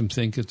makes them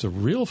think it's a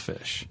real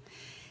fish.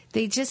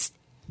 They just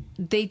do.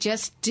 They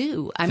just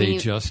do.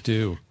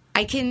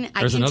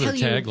 There's another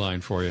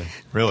tagline for you.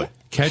 Really?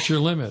 Catch your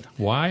limit.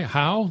 Why?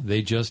 How?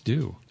 They just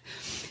do.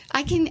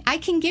 I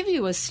can give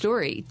you a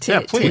story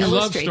to please. We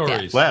love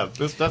illustrate stories.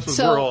 That's what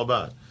we're all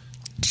about.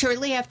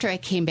 Shortly after I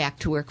came back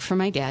to work for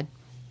my dad,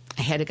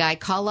 I had a guy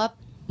call up,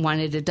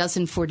 wanted a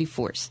dozen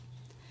 44s.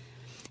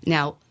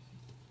 Now,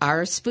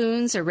 our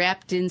spoons are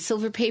wrapped in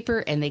silver paper,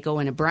 and they go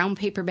in a brown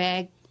paper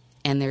bag,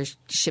 and they're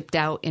shipped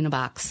out in a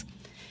box.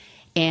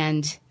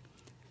 And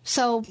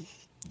so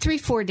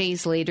 3-4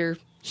 days later,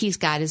 he's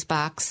got his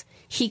box.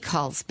 He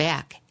calls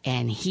back,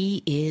 and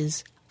he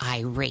is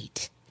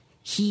irate.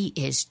 He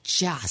is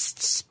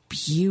just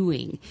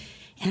spewing.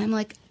 And I'm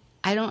like,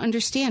 I don't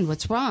understand.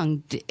 What's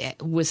wrong?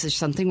 Was there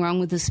something wrong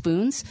with the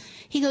spoons?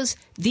 He goes,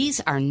 these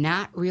are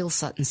not real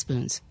Sutton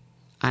spoons.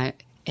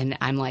 And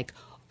I'm like,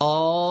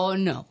 oh,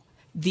 no.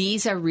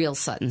 These are real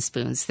Sutton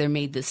spoons. They're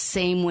made the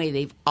same way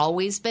they've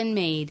always been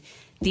made.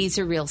 These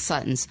are real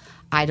Suttons.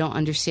 I don't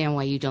understand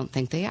why you don't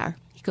think they are.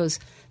 He goes,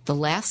 the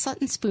last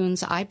Sutton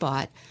spoons I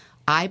bought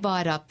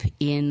up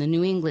in the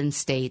New England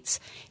states,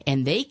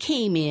 and they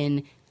came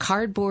in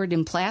cardboard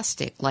and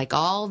plastic like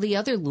all the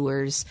other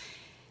lures.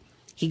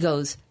 He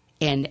goes,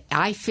 and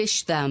I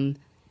fished them.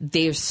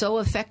 They're so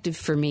effective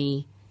for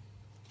me.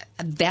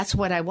 That's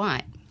what I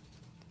want.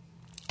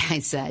 I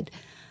said,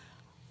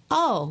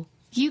 oh,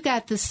 you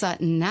got the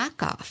Sutton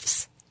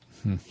knockoffs.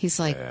 He's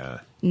like,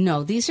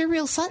 no, these are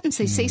real Suttons.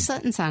 They say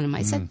Suttons on them.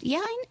 I said,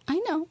 yeah, I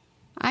know.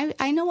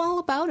 I know all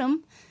about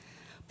them.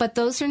 But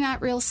those are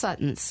not real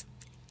Suttons.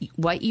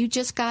 What you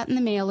just got in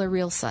the mail are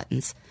real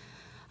Suttons.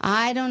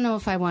 I don't know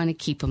if I want to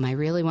keep them. I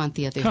really want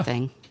the other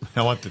thing.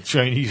 I want the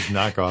Chinese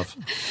knockoff.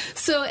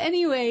 So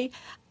anyway,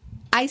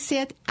 I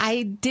said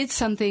I did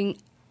something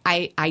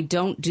I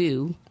don't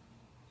do.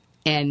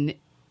 And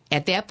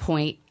at that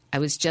point, I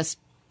was just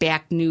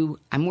back new.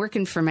 I'm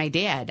working for my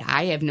dad.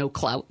 I have no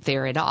clout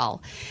there at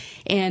all.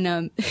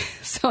 And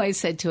so I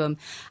said to him,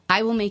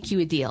 I will make you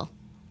a deal.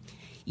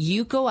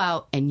 You go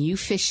out and you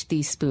fish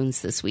these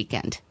spoons this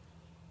weekend.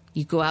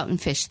 You go out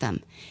and fish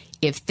them.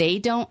 If they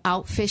don't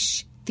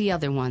outfish the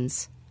other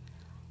ones,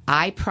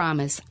 I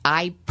promise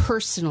I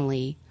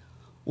personally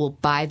will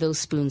buy those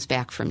spoons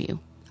back from you.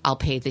 I'll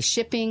pay the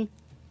shipping,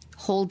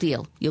 whole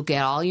deal. You'll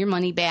get all your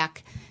money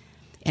back,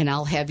 and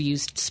I'll have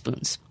used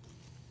spoons.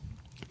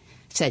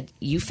 Said,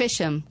 you fish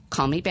them,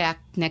 call me back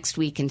next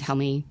week and tell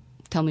me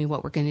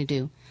what we're going to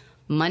do.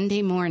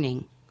 Monday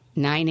morning,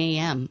 9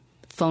 a.m.,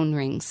 phone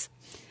rings.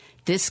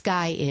 This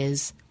guy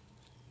is,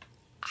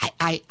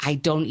 I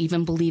don't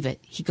even believe it.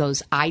 He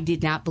goes, I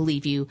did not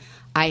believe you.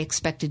 I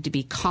expected to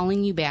be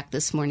calling you back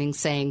this morning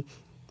saying,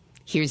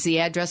 here's the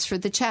address for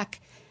the check.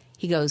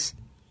 He goes,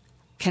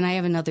 can I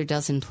have another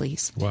dozen,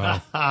 please?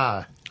 Wow.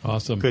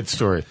 Awesome. Good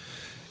story.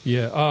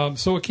 Yeah.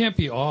 So it can't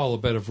be all a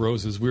bed of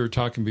roses. We were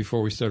talking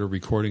before we started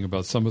recording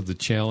about some of the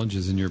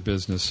challenges in your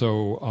business.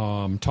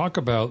 So talk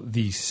about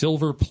the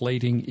silver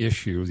plating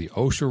issue, the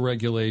OSHA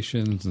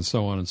regulations, and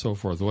so on and so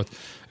forth.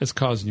 It's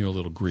causing you a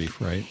little grief,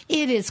 right?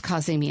 It is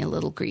causing me a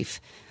little grief.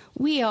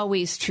 We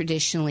always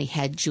traditionally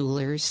had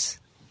jewelers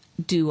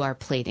do our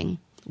plating.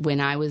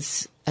 When I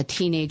was a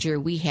teenager,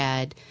 we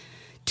had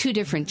 2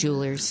 different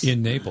jewelers.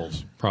 In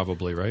Naples,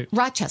 probably, right?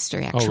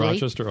 Rochester, actually. Oh,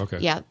 Rochester, okay.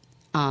 Yeah.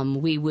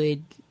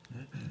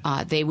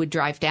 They would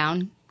drive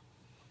down,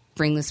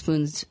 bring the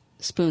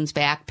spoons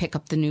back, pick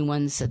up the new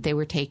ones that they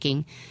were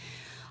taking.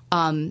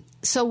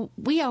 So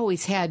we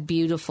always had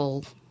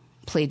beautiful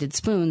plated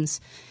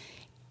spoons.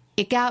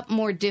 It got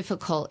more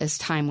difficult as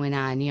time went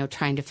on,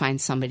 trying to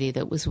find somebody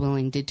that was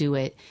willing to do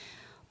it.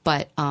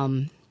 But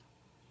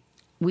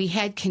we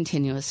had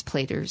continuous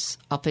platers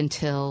up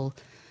until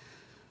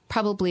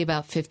probably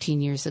about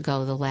 15 years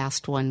ago. The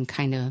last one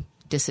kind of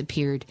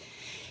disappeared.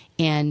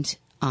 And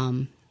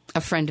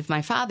a friend of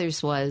my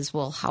father's was,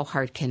 well, how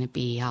hard can it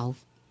be?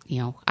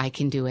 I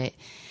can do it.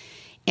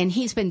 And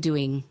he's been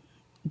doing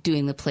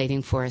the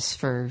plating for us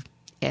for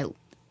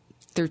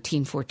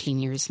 13, 14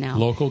 years now.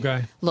 Local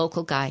guy?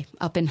 Local guy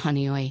up in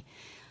Honeoye.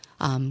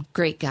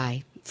 Great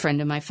guy.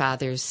 Friend of my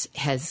father's,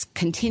 has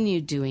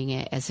continued doing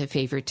it as a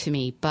favor to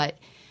me, but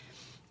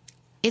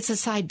it's a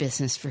side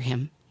business for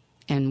him.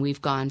 And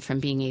we've gone from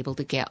being able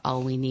to get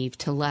all we need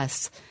to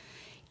less.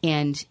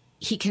 And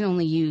he can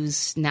only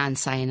use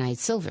non-cyanide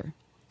silver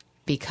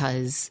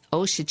because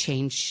OSHA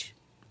changed.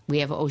 We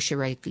have OSHA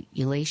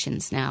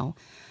regulations now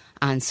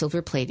on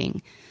silver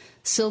plating.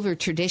 Silver,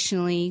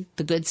 traditionally,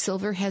 the good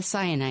silver has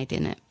cyanide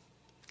in it.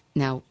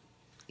 Now,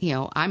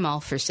 I'm all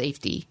for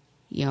safety.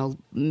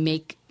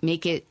 Make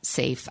it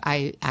safe.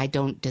 I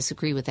don't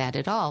disagree with that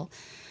at all.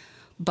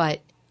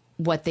 But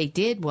what they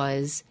did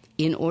was,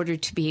 in order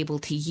to be able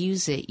to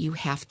use it, you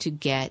have to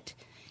get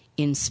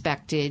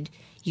inspected.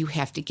 You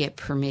have to get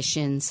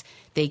permissions.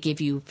 They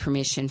give you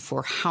permission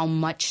for how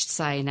much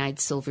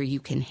cyanide silver you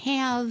can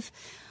have.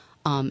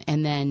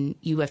 And then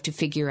you have to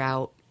figure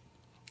out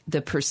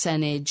the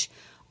percentage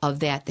of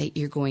that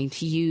you're going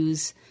to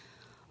use.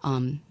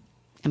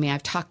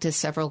 I've talked to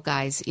several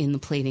guys in the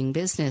plating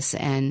business,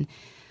 and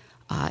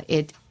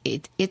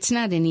it's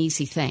not an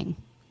easy thing.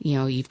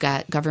 You've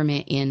got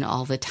government in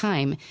all the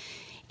time.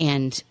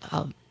 And,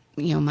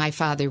 my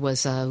father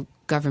was a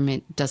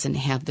government doesn't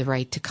have the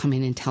right to come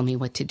in and tell me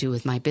what to do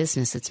with my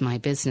business. It's my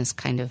business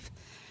kind of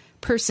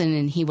person,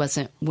 and he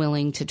wasn't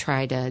willing to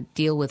try to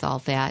deal with all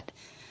that.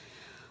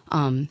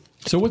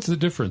 So what's the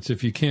difference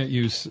if you can't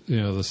use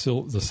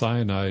the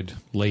cyanide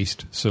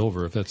laced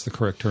silver, if that's the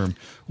correct term?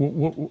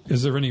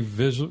 Is there any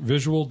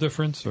visual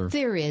difference? Or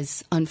there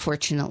is,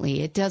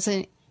 unfortunately. It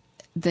doesn't.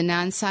 The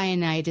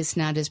non-cyanide is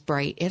not as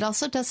bright. It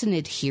also doesn't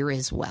adhere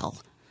as well.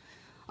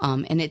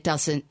 And it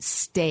doesn't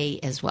stay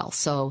as well.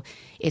 So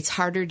it's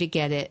harder to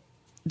get it.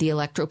 The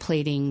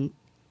electroplating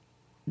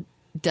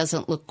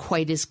doesn't look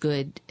quite as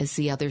good as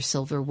the other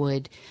silver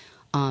would.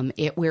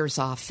 It wears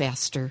off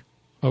faster.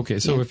 Okay,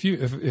 so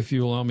Yeah. if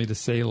you allow me to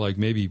say, like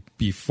maybe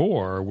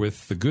before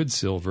with the good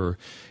silver,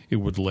 it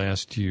would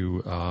last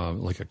you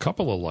like a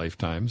couple of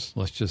lifetimes.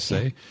 Let's just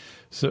say. Yeah.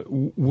 So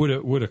would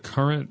a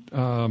current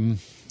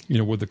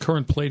would the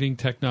current plating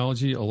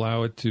technology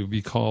allow it to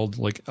be called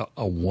like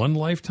a one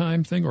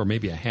lifetime thing, or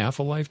maybe a half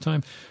a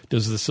lifetime?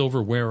 Does the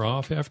silver wear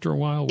off after a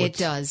while? It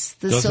does.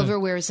 The Does silver it?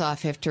 wears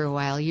off after a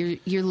while.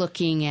 You're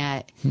looking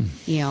at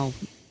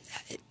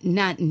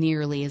not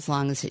nearly as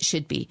long as it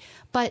should be,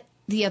 but.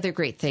 The other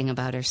great thing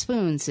about our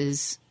spoons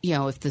is,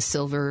 if the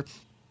silver,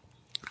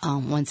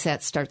 once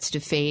that starts to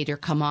fade or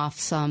come off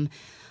some,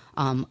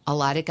 a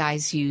lot of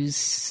guys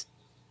use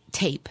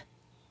tape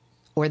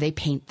or they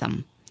paint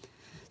them.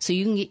 So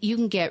you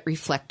can get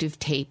reflective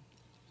tape.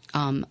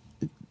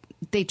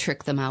 They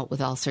trick them out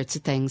with all sorts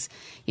of things.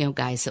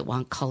 Guys that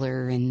want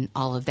color and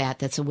all of that.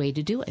 That's a way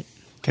to do it.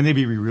 Can they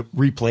be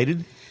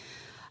replated?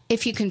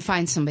 If you can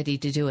find somebody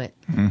to do it.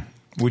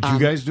 Would you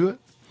guys do it?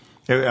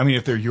 I mean,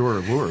 if they're your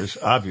lures,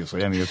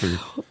 obviously. I mean, if they're...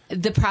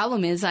 The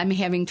problem is I'm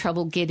having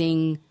trouble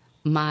getting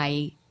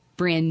my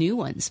brand new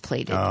ones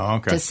plated.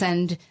 Oh, okay.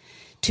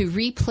 To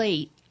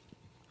replate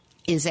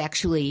is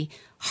actually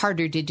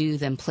harder to do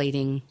than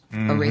plating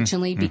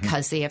originally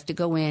because they have to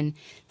go in,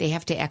 they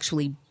have to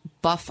actually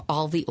buff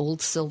all the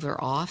old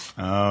silver off,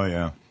 Oh,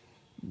 yeah.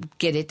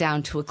 get it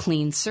down to a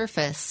clean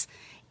surface,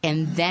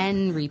 and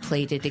then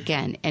replate it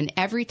again. And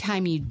every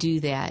time you do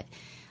that,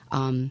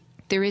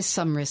 there is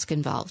some risk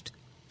involved.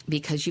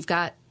 Because you've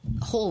got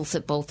holes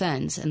at both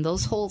ends, and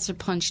those holes are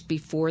punched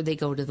before they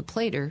go to the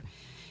plater.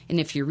 And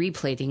if you're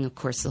replating, of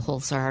course, the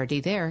holes are already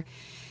there.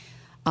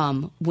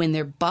 When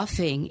they're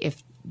buffing,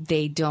 if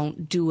they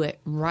don't do it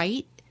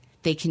right,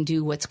 they can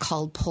do what's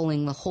called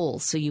pulling the hole.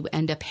 So you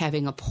end up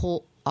having a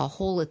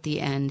hole at the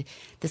end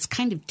that's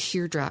kind of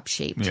teardrop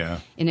shaped. Yeah.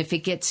 And if it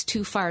gets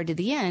too far to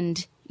the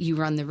end, you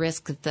run the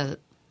risk that the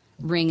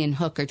ring and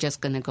hook are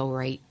just going to go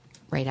right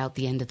out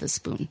the end of the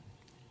spoon.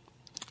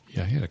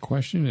 Yeah, I had a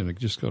question and it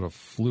just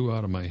flew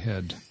out of my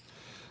head.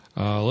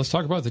 Let's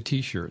talk about the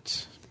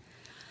T-shirts.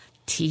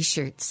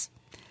 T-shirts.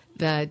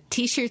 The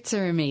T-shirts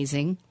are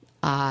amazing.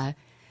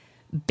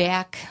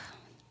 Back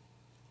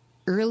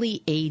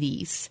early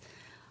 80s,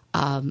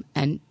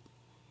 and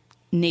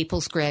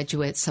Naples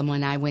graduate,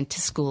 someone I went to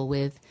school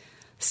with,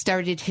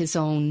 started his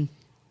own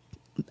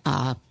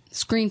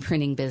screen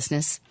printing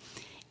business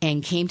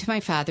and came to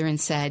my father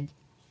and said,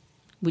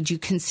 "Would you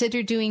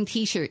consider doing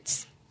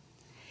T-shirts?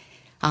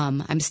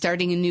 I'm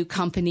starting a new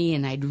company,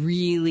 and I'd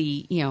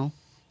really,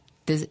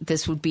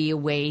 this would be a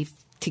way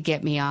to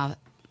get me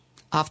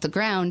off the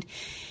ground."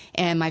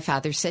 And my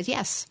father said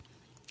yes.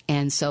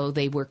 And so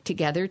they worked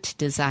together to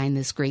design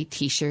this great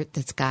T-shirt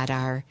that's got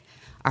our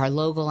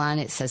logo on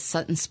it. It says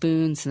Sutton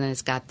Spoons, and then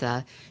it's got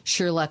the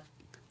Sherlock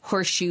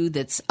horseshoe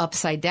that's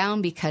upside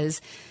down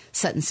because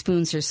Sutton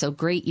Spoons are so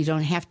great you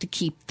don't have to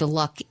keep the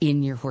luck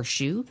in your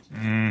horseshoe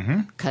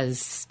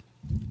because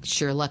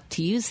sure luck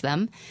to use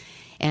them.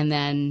 And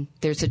then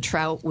there's a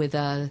trout with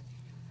a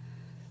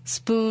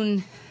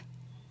spoon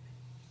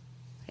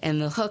and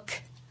the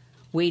hook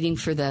waiting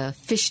for the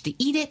fish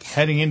to eat it.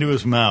 Heading into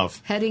his mouth.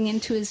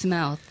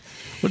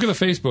 Look at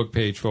the Facebook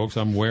page, folks.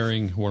 I'm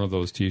wearing one of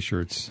those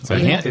T-shirts.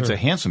 It's a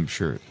handsome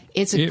shirt.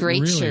 It's a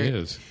great shirt. It really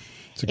is.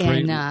 It's a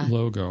great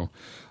logo.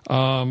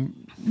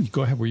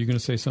 Go ahead. Were you going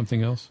to say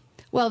something else?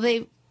 Well,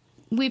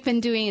 we've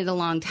been doing it a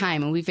long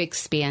time, and we've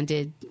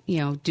expanded,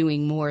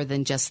 doing more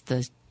than just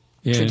the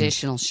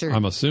traditional shirt.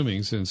 I'm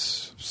assuming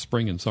since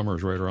spring and summer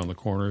is right around the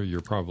corner,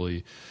 you're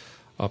probably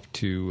up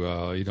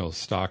to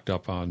stocked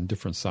up on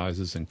different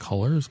sizes and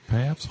colors,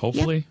 perhaps.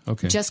 Hopefully, Yep.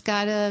 Okay. Just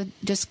got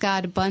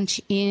a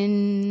bunch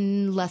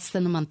in less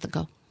than a month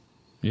ago.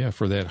 Yeah,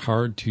 for that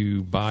hard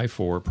to buy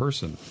for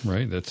person,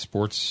 right? That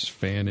sports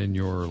fan in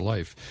your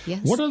life. Yes.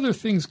 What other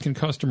things can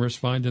customers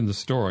find in the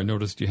store? I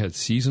noticed you had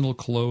seasonal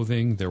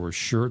clothing. There were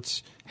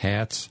shirts,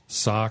 hats,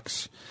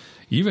 socks.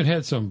 You even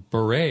had some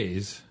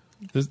berets.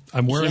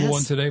 I'm wearing Yes.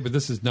 one today, but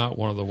this is not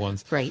one of the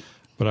ones. Right.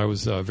 But I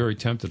was very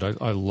tempted.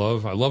 I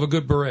love a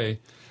good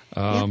beret.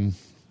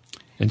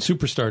 And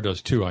Superstar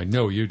does too. I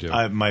know you do.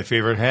 My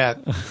favorite hat.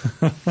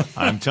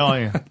 I'm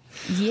telling you.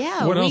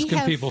 Yeah. What else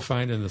can people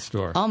find in the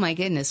store? Oh, my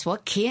goodness.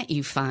 What can't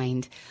you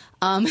find?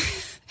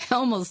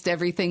 Almost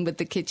everything but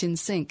the kitchen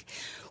sink.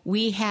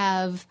 We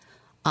have,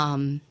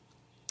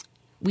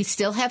 we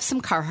still have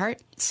some Carhartt.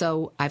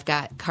 So I've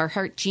got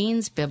Carhartt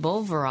jeans, bib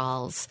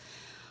overalls,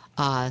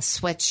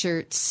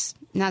 sweatshirts.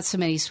 Not so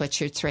many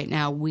sweatshirts right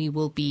now. We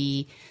will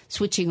be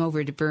switching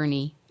over to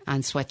Bernie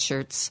on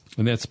sweatshirts.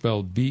 And that's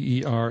spelled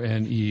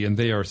Berne, and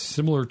they are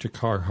similar to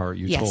Carhartt,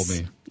 you told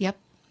me. Yep.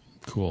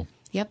 Cool.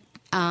 Yep.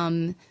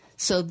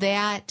 So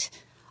that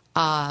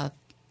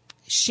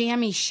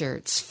chamois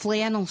shirts,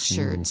 flannel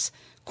shirts,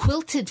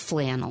 quilted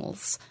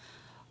flannels,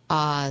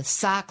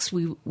 socks.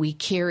 We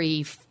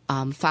carry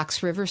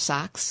Fox River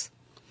socks.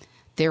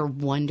 They're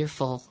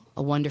wonderful,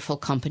 a wonderful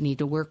company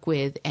to work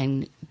with,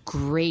 and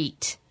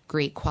great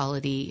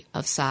quality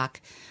of sock.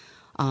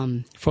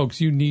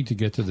 Folks, you need to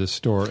get to this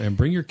store and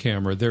bring your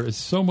camera. There is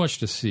so much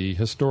to see: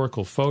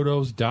 historical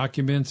photos,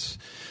 documents,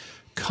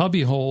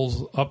 cubby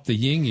holes up the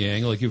yin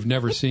yang like you've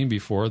never seen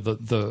before.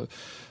 The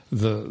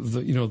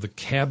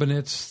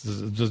cabinets,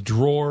 the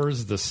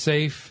drawers, the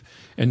safe,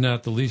 and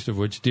not the least of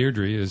which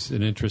Deirdre is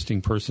an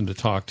interesting person to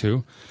talk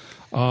to.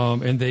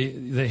 And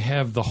they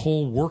have the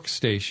whole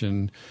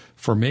workstation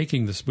for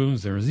making the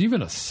spoons. There is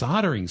even a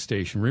soldering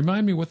station.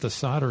 Remind me what the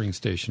soldering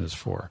station is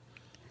for.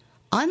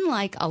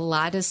 Unlike a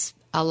lot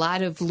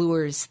of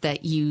lures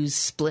that use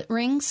split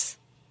rings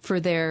for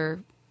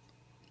their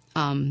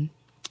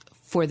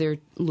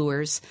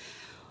lures,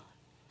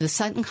 the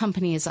Sutton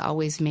Company has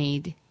always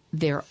made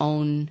their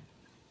own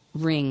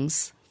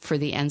rings for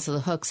the ends of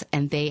the hooks,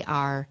 and they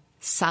are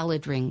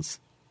solid rings.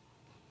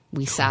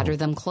 We solder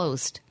them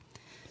closed.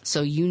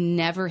 So you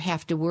never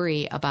have to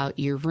worry about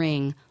your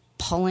ring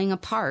pulling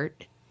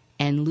apart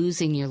and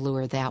losing your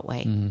lure that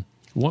way. Mm-hmm.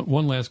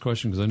 One last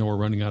question, because I know we're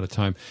running out of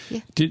time. Yeah.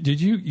 Did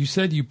you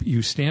said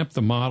you stamped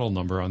the model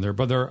number on there,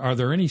 but are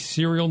there any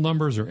serial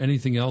numbers or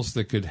anything else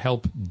that could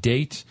help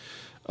date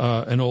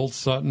an old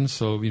Sutton?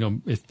 So,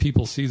 if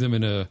people see them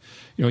in a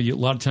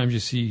lot of times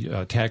you see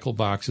tackle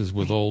boxes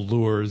with old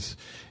lures,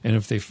 and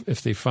if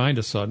they find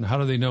a Sutton, how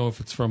do they know if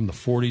it's from the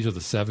 40s or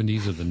the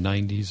 70s or the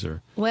 90s?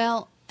 Or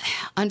Well,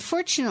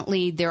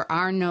 unfortunately, there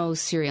are no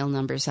serial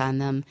numbers on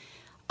them.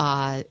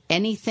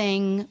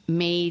 Anything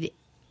made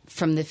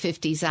from the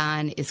 50s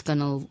on is going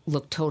to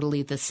look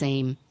totally the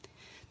same.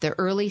 The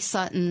early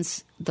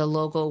Suttons, the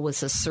logo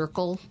was a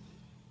circle.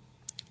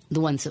 The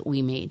ones that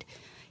we made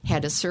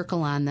had a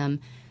circle on them.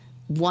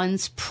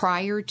 Ones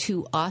prior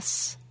to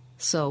us,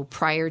 so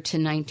prior to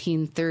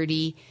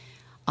 1930,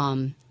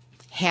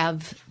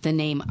 have the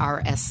name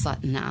R.S.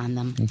 Sutton on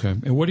them. Okay.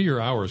 And what are your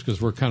hours?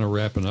 Because we're kind of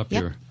wrapping up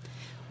here.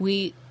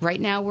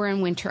 Right now we're in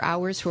winter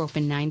hours. We're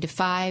open 9 to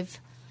 5,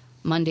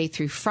 Monday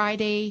through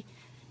Friday,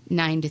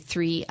 9 to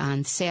 3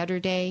 on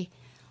Saturday.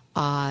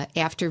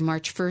 After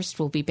March 1st,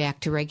 we'll be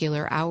back to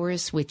regular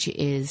hours, which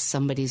is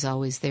somebody's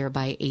always there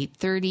by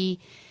 8:30,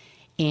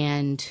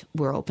 and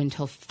we're open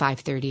till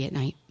 5:30 at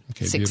night,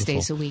 6 beautiful.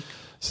 days a week.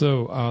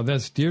 So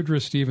that's Deirdre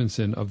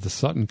Stevenson of the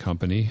Sutton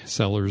Company,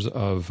 sellers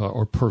of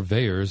or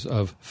purveyors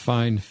of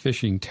fine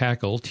fishing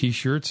tackle,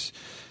 T-shirts,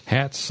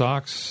 hats,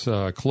 socks,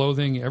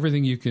 clothing,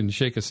 everything you can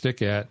shake a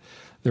stick at.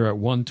 They're at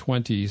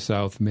 120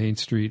 South Main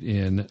Street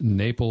in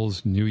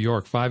Naples, New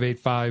York,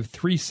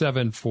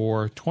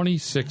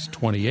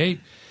 585-374-2628,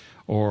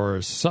 or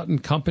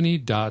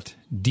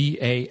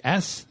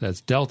suttoncompany.das, that's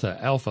Delta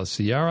Alpha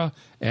Sierra,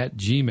 at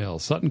Gmail,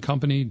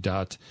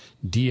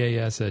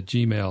 suttoncompany.das at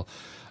Gmail.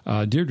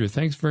 Deirdre,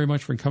 thanks very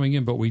much for coming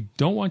in, but we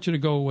don't want you to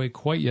go away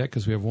quite yet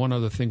because we have one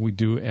other thing we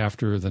do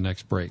after the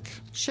next break.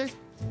 Sure.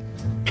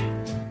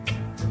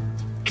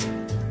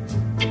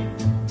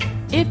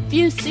 If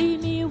you see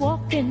me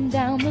walking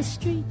down the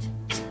street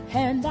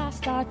and I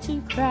start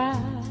to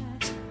cry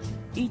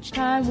each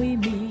time we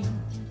meet,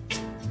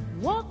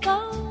 walk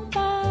on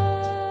by,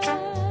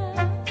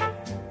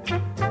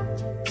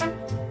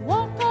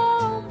 walk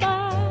on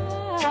by.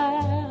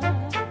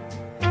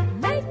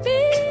 Make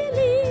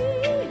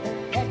believe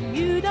that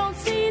you don't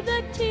see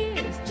the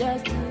tears,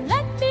 just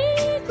let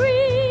me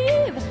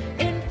grieve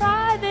in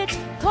private,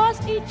 'cause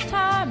each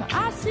time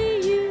I see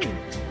you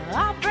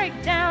I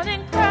break down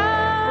and cry.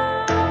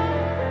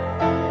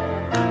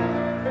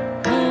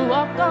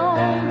 Walk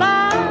on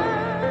by,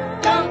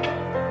 don't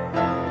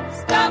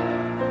stop.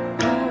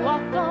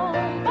 Walk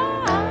on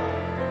by,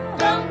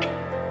 don't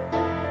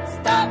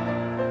stop.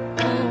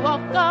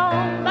 Walk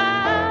on by.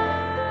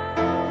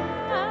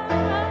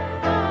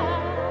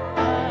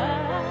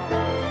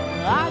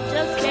 I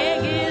just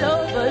can't get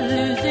over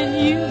losing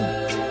you,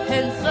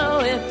 and so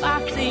if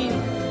I seem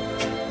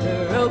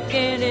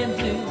broken and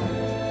blue,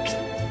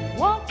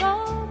 walk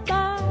on by.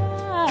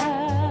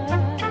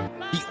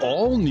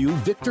 All-new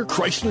Victor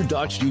Chrysler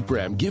Dodge Jeep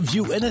Ram gives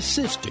you an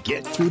assist to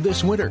get through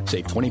this winter.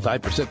 Save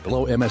 25%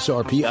 below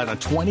MSRP on a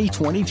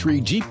 2023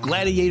 Jeep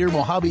Gladiator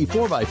Mojave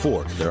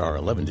 4x4. There are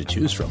 11 to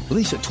choose from.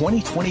 Lease a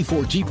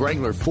 2024 Jeep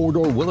Wrangler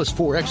 4-door Willis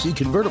 4XE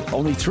convertible.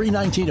 Only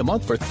 $319 a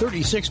month for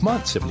 36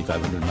 months.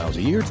 7,500 miles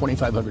a year.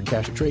 $2,500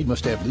 cash or trade.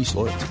 Must have lease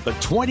loyalty. The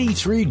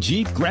 23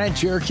 Jeep Grand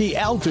Cherokee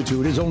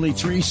Altitude is only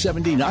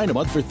 $379 a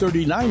month for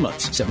 39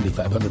 months.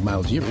 7,500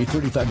 miles a year.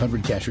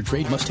 $3,500 cash or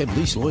trade. Must have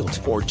lease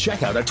loyalty. Or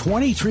check out a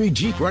 23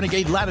 Jeep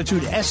Renegade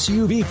Latitude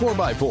SUV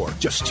 4x4.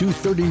 Just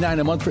 $239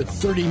 a month for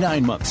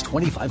 39 months.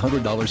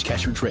 $2,500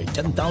 cash or trade.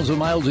 10,000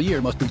 miles a year.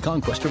 Must be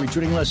Conquest or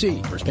returning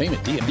lessee. First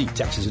payment, DMV,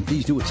 taxes and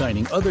fees due at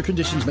signing. Other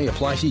conditions may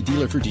apply. See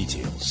dealer for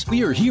details.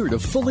 We are here to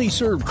fully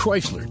serve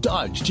Chrysler,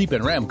 Dodge, Jeep,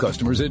 and Ram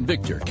customers in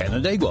Victor,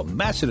 Canandaigua,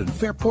 Macedon,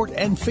 Fairport,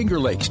 and Finger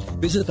Lakes.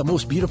 Visit the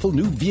most beautiful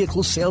new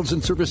vehicle sales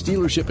and service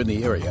dealership in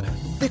the area.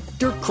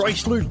 Victor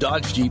Chrysler,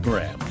 Dodge, Jeep,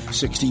 Ram.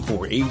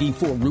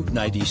 6484 Route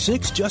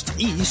 96, just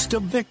east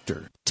of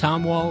Victor.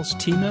 Tom Wall's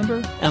team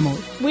member, Emily.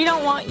 We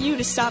don't want you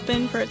to stop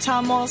in for a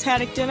Tom Wall's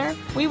Haddock dinner.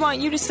 We want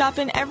you to stop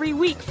in every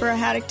week for a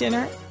Haddock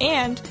dinner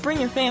and bring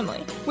your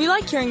family. We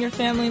like hearing your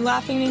family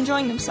laughing and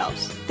enjoying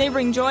themselves. They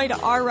bring joy to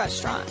our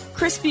restaurant.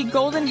 Crispy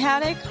golden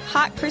haddock,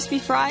 hot crispy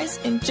fries,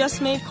 and just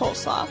made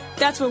coleslaw.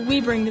 That's what we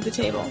bring to the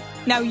table.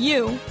 Now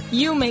you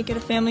make it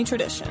a family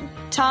tradition.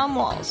 Tom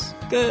Wall's.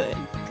 Good.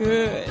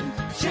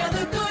 Share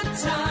the good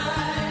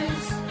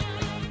times.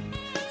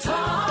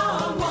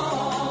 Tom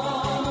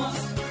Walls.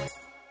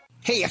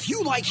 Hey, if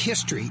you like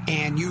history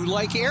and you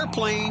like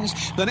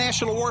airplanes, the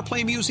National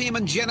Warplane Museum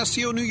in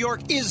Geneseo, New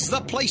York is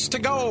the place to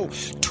go.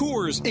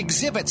 Tours,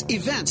 exhibits,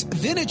 events,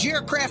 vintage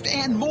aircraft,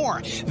 and more.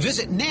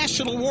 Visit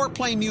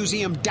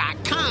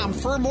nationalwarplanemuseum.com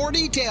for more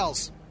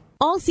details.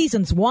 All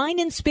Seasons Wine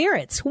and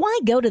Spirits. Why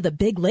go to the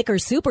big liquor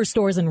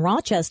superstores in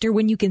Rochester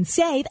when you can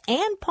save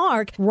and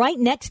park right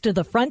next to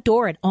the front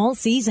door at All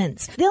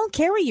Seasons? They'll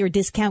carry your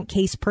discount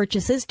case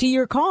purchases to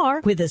your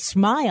car with a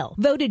smile.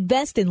 Voted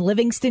best in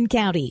Livingston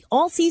County.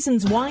 All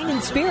Seasons Wine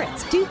and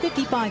Spirits,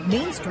 255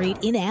 Main Street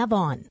in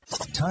Avon.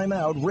 Time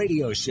Out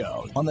Radio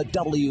Show on the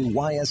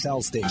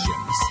WYSL stations.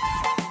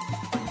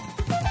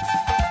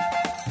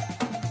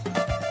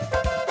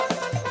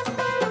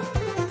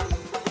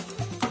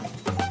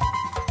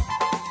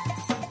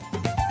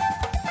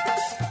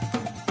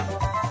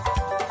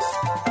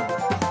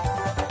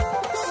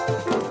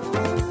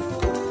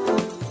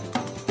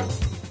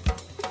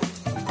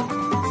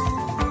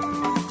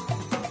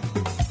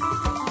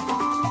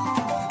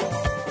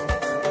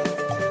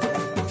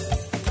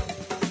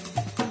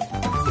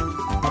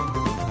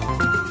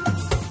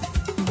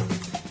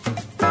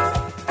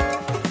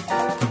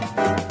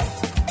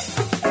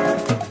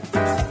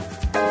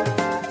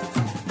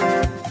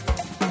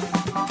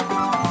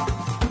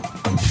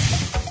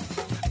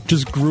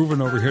 Just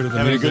grooving over here to the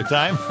Having music. a good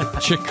time?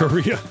 Chick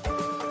Corea.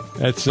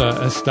 That's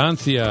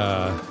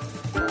Estancia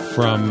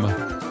from,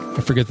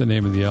 I forget the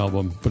name of the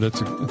album, but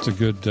it's a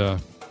good,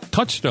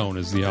 Touchstone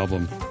is the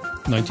album,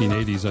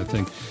 1980s, I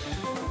think.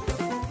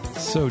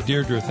 So,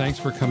 Deirdre, thanks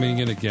for coming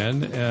in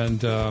again,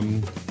 and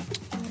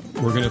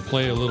we're going to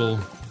play a little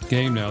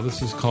game now.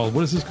 This is called,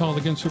 what is this called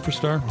again,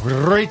 Superstar?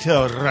 Rate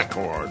a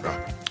record.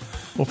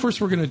 Well,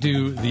 first we're going to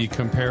do the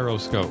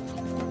Comparoscope,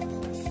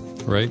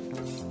 right?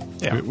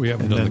 Yeah, we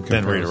haven't and done the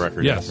then rate a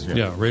record. Yes,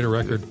 yeah, rate a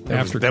record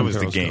after that was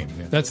the Comparoscope. game.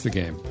 Yeah. That's the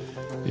game.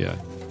 Yeah,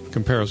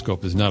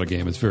 Comparoscope is not a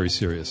game; it's very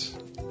serious.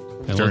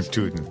 And Turn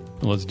tootin'.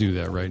 Let's do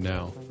that right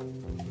now.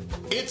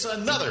 It's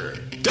another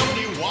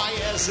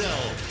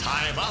WYSL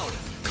Timeout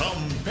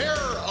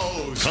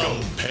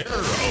Comparoscope.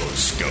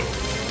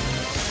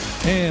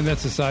 And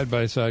that's a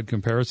side-by-side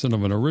comparison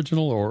of an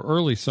original or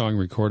early song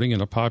recording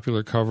and a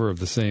popular cover of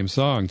the same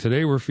song.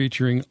 Today we're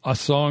featuring A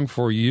Song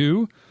for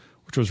You,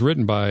 which was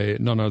written by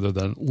none other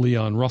than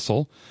Leon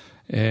Russell.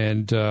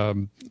 And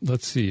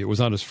let's see, it was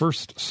on his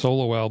first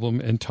solo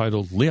album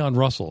entitled Leon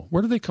Russell.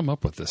 Where did they come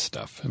up with this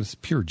stuff? It was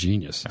pure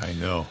genius. I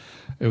know.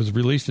 It was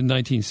released in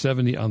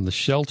 1970 on the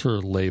Shelter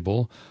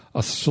label,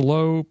 a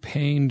slow,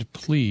 pained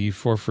plea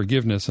for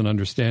forgiveness and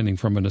understanding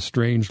from an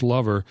estranged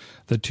lover.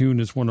 The tune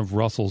is one of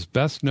Russell's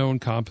best-known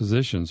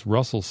compositions.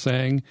 Russell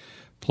sang,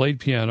 played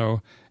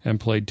piano, and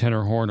played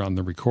tenor horn on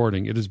the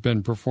recording. It has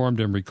been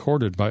performed and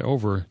recorded by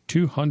over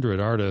 200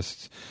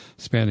 artists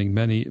spanning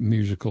many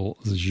musical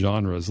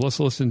genres. Let's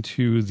listen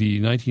to the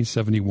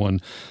 1971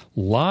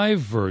 live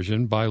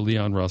version by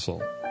Leon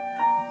Russell.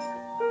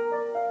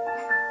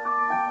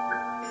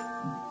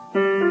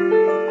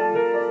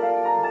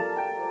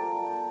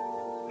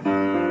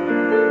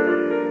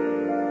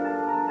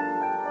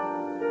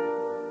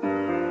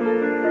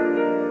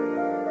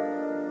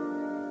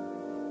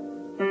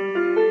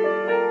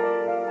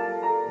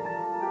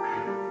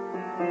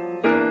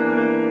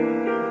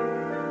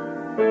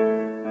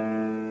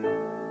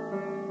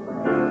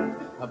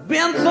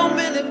 Been so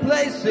many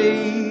places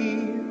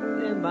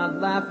in my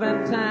life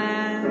and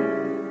time.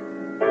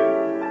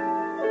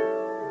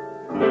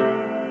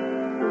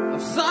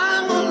 I've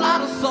sung a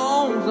lot of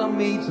songs, I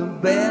made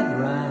some bad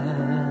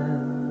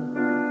rhymes.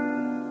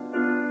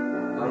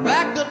 I've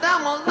acted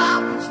out my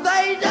life on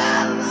stage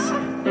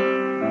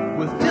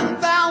with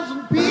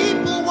 10,000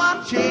 people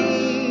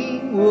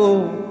watching.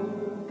 Whoa,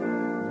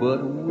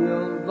 but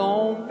we're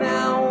alone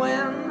now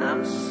and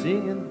I'm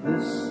singing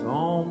this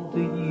song to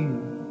you.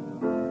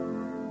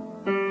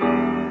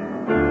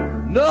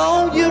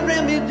 No, your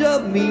image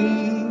of me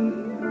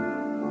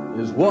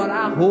is what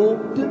I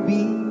hope to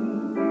be.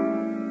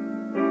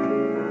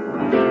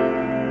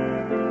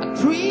 I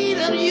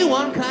treated you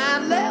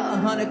unkindly,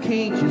 honey,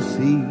 can't you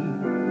see?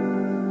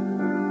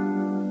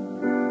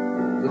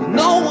 There's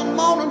no one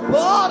more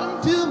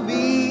important to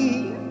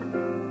me.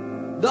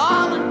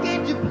 Darling,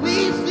 can't you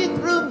please see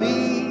through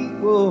me?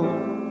 Whoa,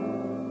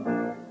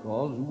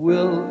 'cause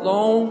we're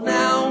alone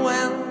now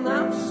and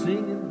I'm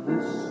singing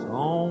this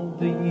song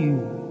to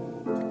you.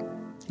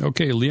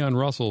 Okay, Leon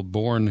Russell,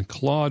 born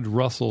Claude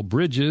Russell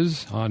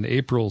Bridges on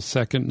April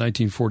 2nd,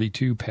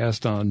 1942,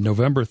 passed on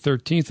November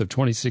 13th of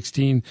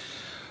 2016,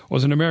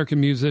 was an American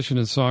musician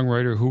and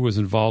songwriter who was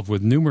involved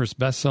with numerous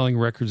best-selling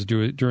records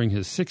during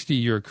his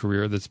 60-year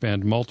career that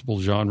spanned multiple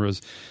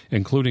genres,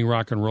 including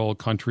rock and roll,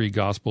 country,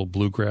 gospel,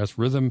 bluegrass,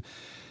 rhythm,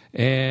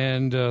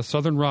 and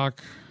southern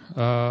rock,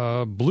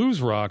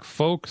 blues rock,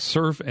 folk,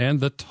 surf, and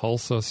the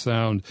Tulsa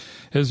Sound.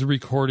 His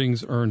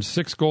recordings earned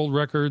 6 gold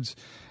records,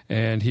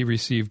 and he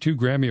received 2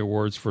 Grammy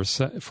Awards from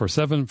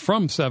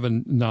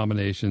 7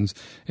 nominations.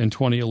 In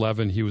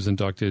 2011, he was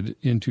inducted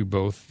into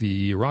both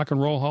the Rock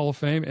and Roll Hall of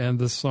Fame and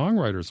the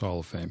Songwriters Hall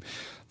of Fame.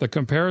 The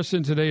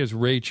comparison today is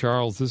Ray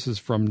Charles. This is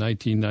from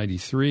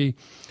 1993.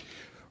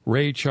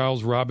 Ray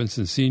Charles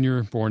Robinson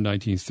Sr., born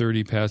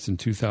 1930, passed in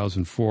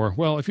 2004.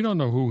 Well, if you don't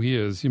know who he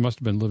is, you must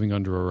have been living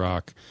under a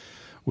rock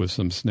with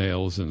some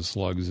snails and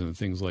slugs and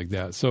things like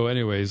that. So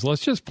anyways,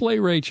 let's just play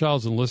Ray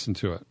Charles and listen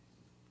to it.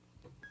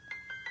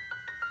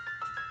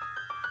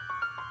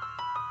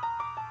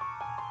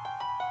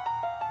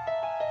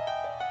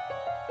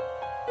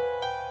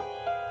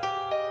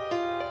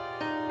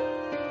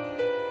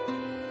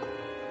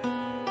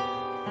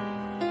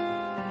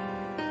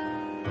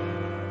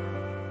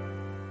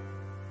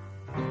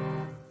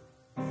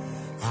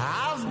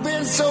 I've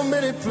been so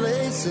many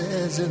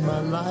places in my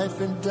life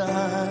and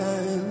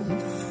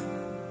time.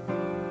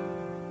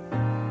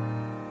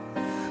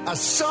 I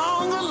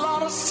sung a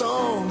lot of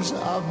songs,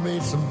 I've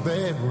made some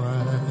bad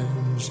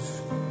rhymes.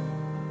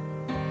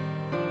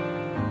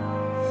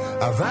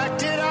 I've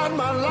acted out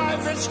my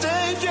life in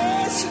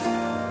stages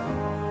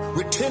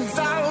with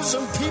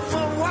 10,000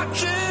 people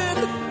watching.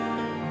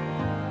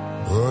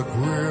 But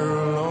we're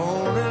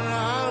alone and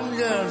I'm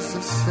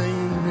just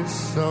singing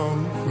this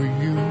song for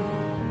you.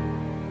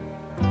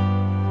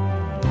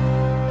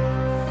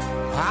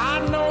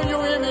 I know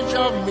your image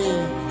of me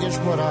is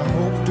what I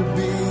hope to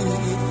be.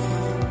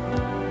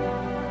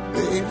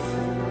 Baby,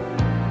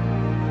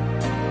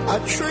 I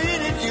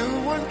treated you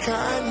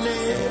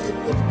unkindly,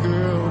 but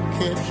girl,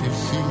 can't you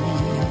see?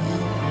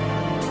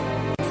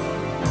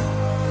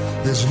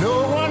 There's no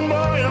one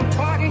more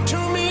important to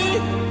me.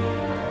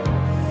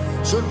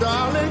 So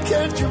darling,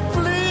 can't you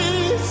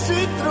please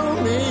see through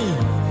me?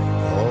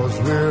 'Cause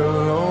we're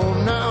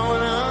alone now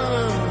and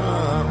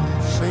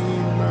I'm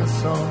singing my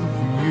song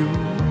for you.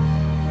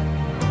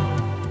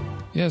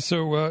 Yeah,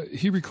 so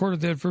he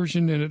recorded that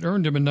version, and it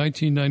earned him a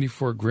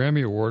 1994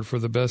 Grammy Award for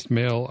the Best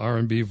Male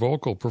R&B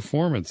Vocal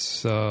Performance.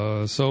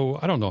 So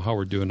I don't know how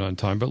we're doing on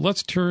time, but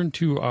let's turn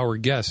to our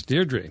guest,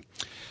 Deirdre.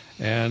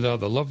 And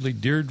the lovely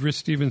Deirdre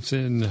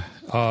Stevenson,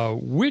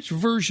 which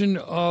version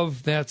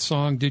of that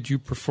song did you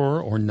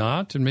prefer or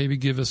not? And maybe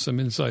give us some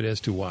insight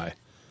as to why.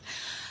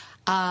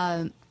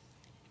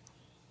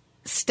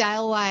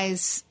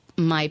 Style-wise,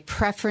 my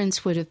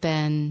preference would have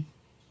been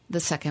the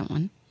second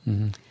one.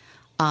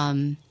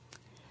 Mm-hmm.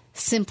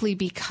 Simply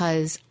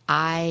because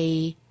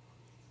I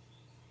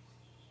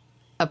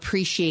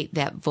appreciate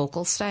that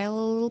vocal style a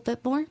little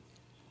bit more.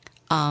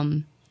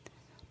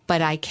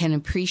 But I can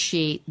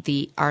appreciate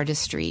the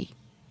artistry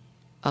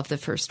of the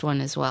first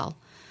one as well.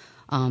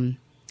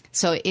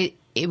 So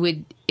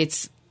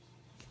it's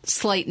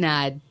slight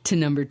nod to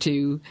number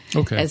 2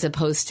 as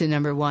opposed to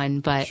number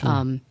 1. But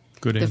sure.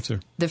 Good answer.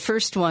 The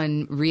first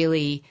one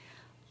really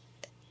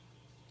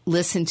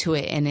listened to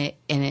it and it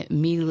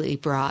immediately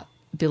brought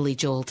Billy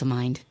Joel to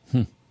mind.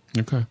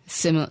 Okay.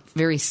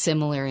 Very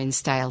similar in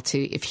style to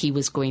if he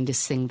was going to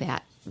sing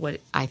that, what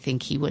I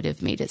think he would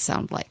have made it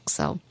sound like.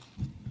 So,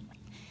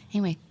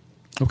 anyway.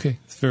 Okay,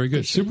 very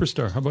good.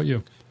 Superstar, how about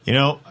you? You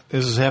know,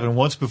 this has happened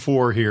once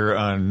before here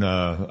on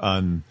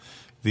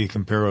the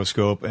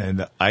Comparoscope,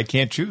 and I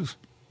can't choose.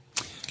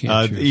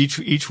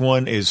 Each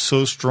one is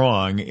so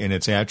strong in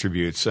its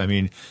attributes. I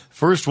mean,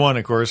 first one,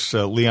 of course,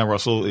 Leon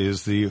Russell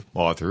is the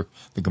author,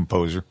 the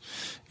composer,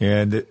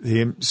 and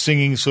him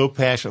singing so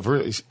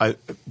passionate. I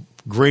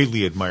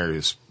greatly admire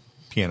his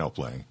piano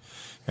playing,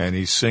 and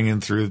he's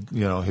singing through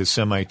his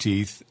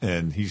semi-teeth,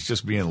 and he's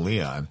just being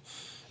Leon,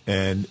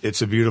 and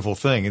it's a beautiful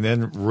thing. And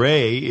then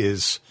Ray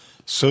is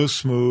so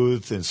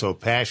smooth and so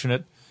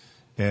passionate,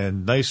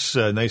 and nice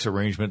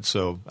arrangement.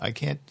 So I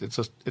can't. It's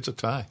a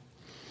tie.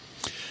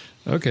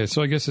 Okay,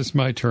 so I guess it's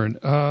my turn.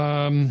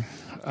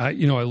 I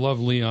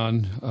love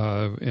Leon,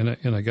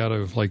 and I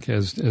gotta, like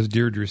as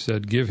Deirdre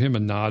said, give him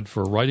a nod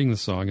for writing the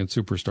song, and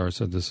Superstar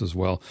said this as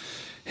well.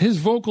 His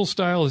vocal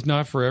style is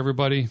not for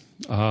everybody.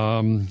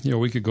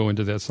 We could go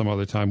into that some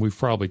other time. We've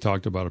probably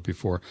talked about it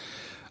before.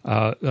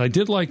 I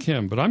did like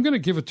him, but I'm going to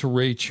give it to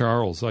Ray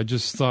Charles. I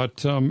just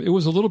thought it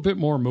was a little bit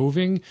more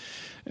moving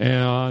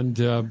and,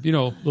 a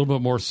little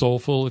bit more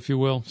soulful, if you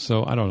will.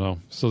 So I don't know.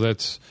 So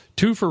that's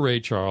 2 for Ray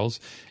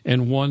Charles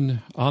and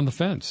 1 on the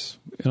fence.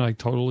 And I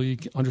totally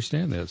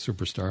understand that,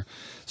 Superstar.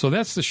 So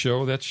that's the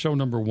show. That's show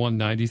number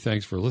 190.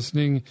 Thanks for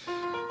listening.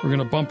 We're going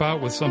to bump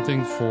out with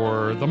something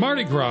for the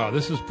Mardi Gras.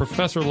 This is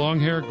Professor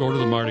Longhair. Go to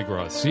the Mardi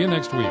Gras. See you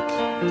next week.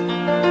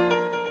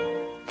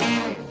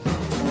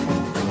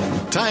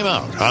 Time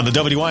Out on the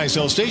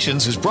WYSL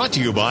stations is brought to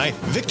you by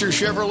Victor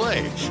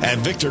Chevrolet and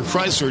Victor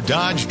Chrysler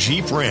Dodge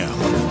Jeep Ram.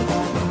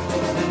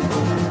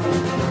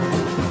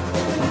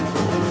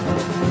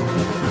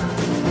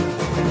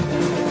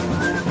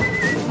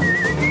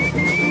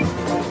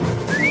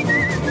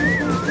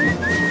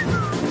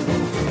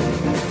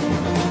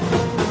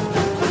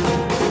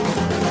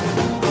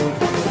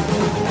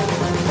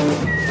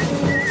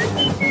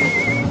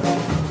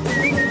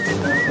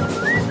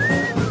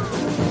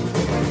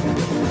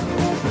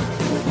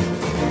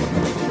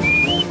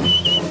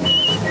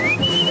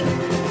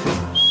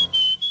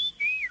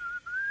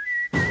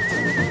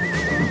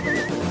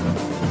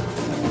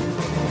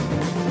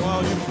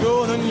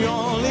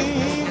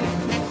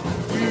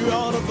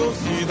 go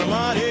see the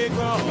Mardi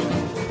Gras.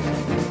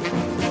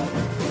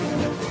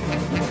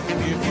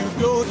 If you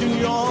go to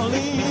New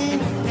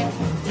Orleans,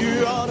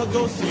 you ought to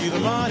go see the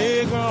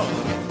Mardi Gras.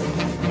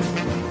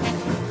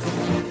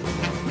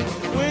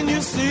 When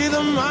you see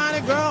the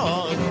Mardi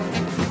Gras,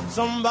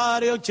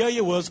 somebody'll tell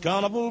you what's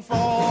carnival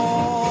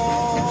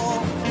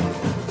for.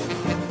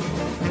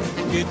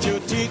 Get your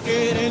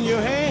ticket in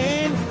your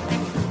hand,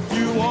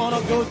 you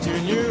wanna go to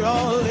New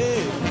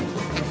Orleans.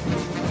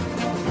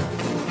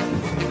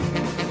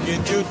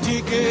 Get your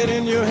ticket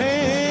in your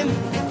hand,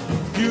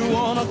 you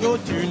wanna go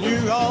to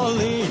New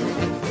Orleans.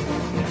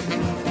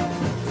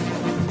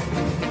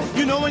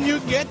 You know when you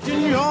get to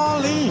New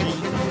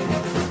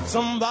Orleans,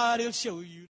 somebody'll show you.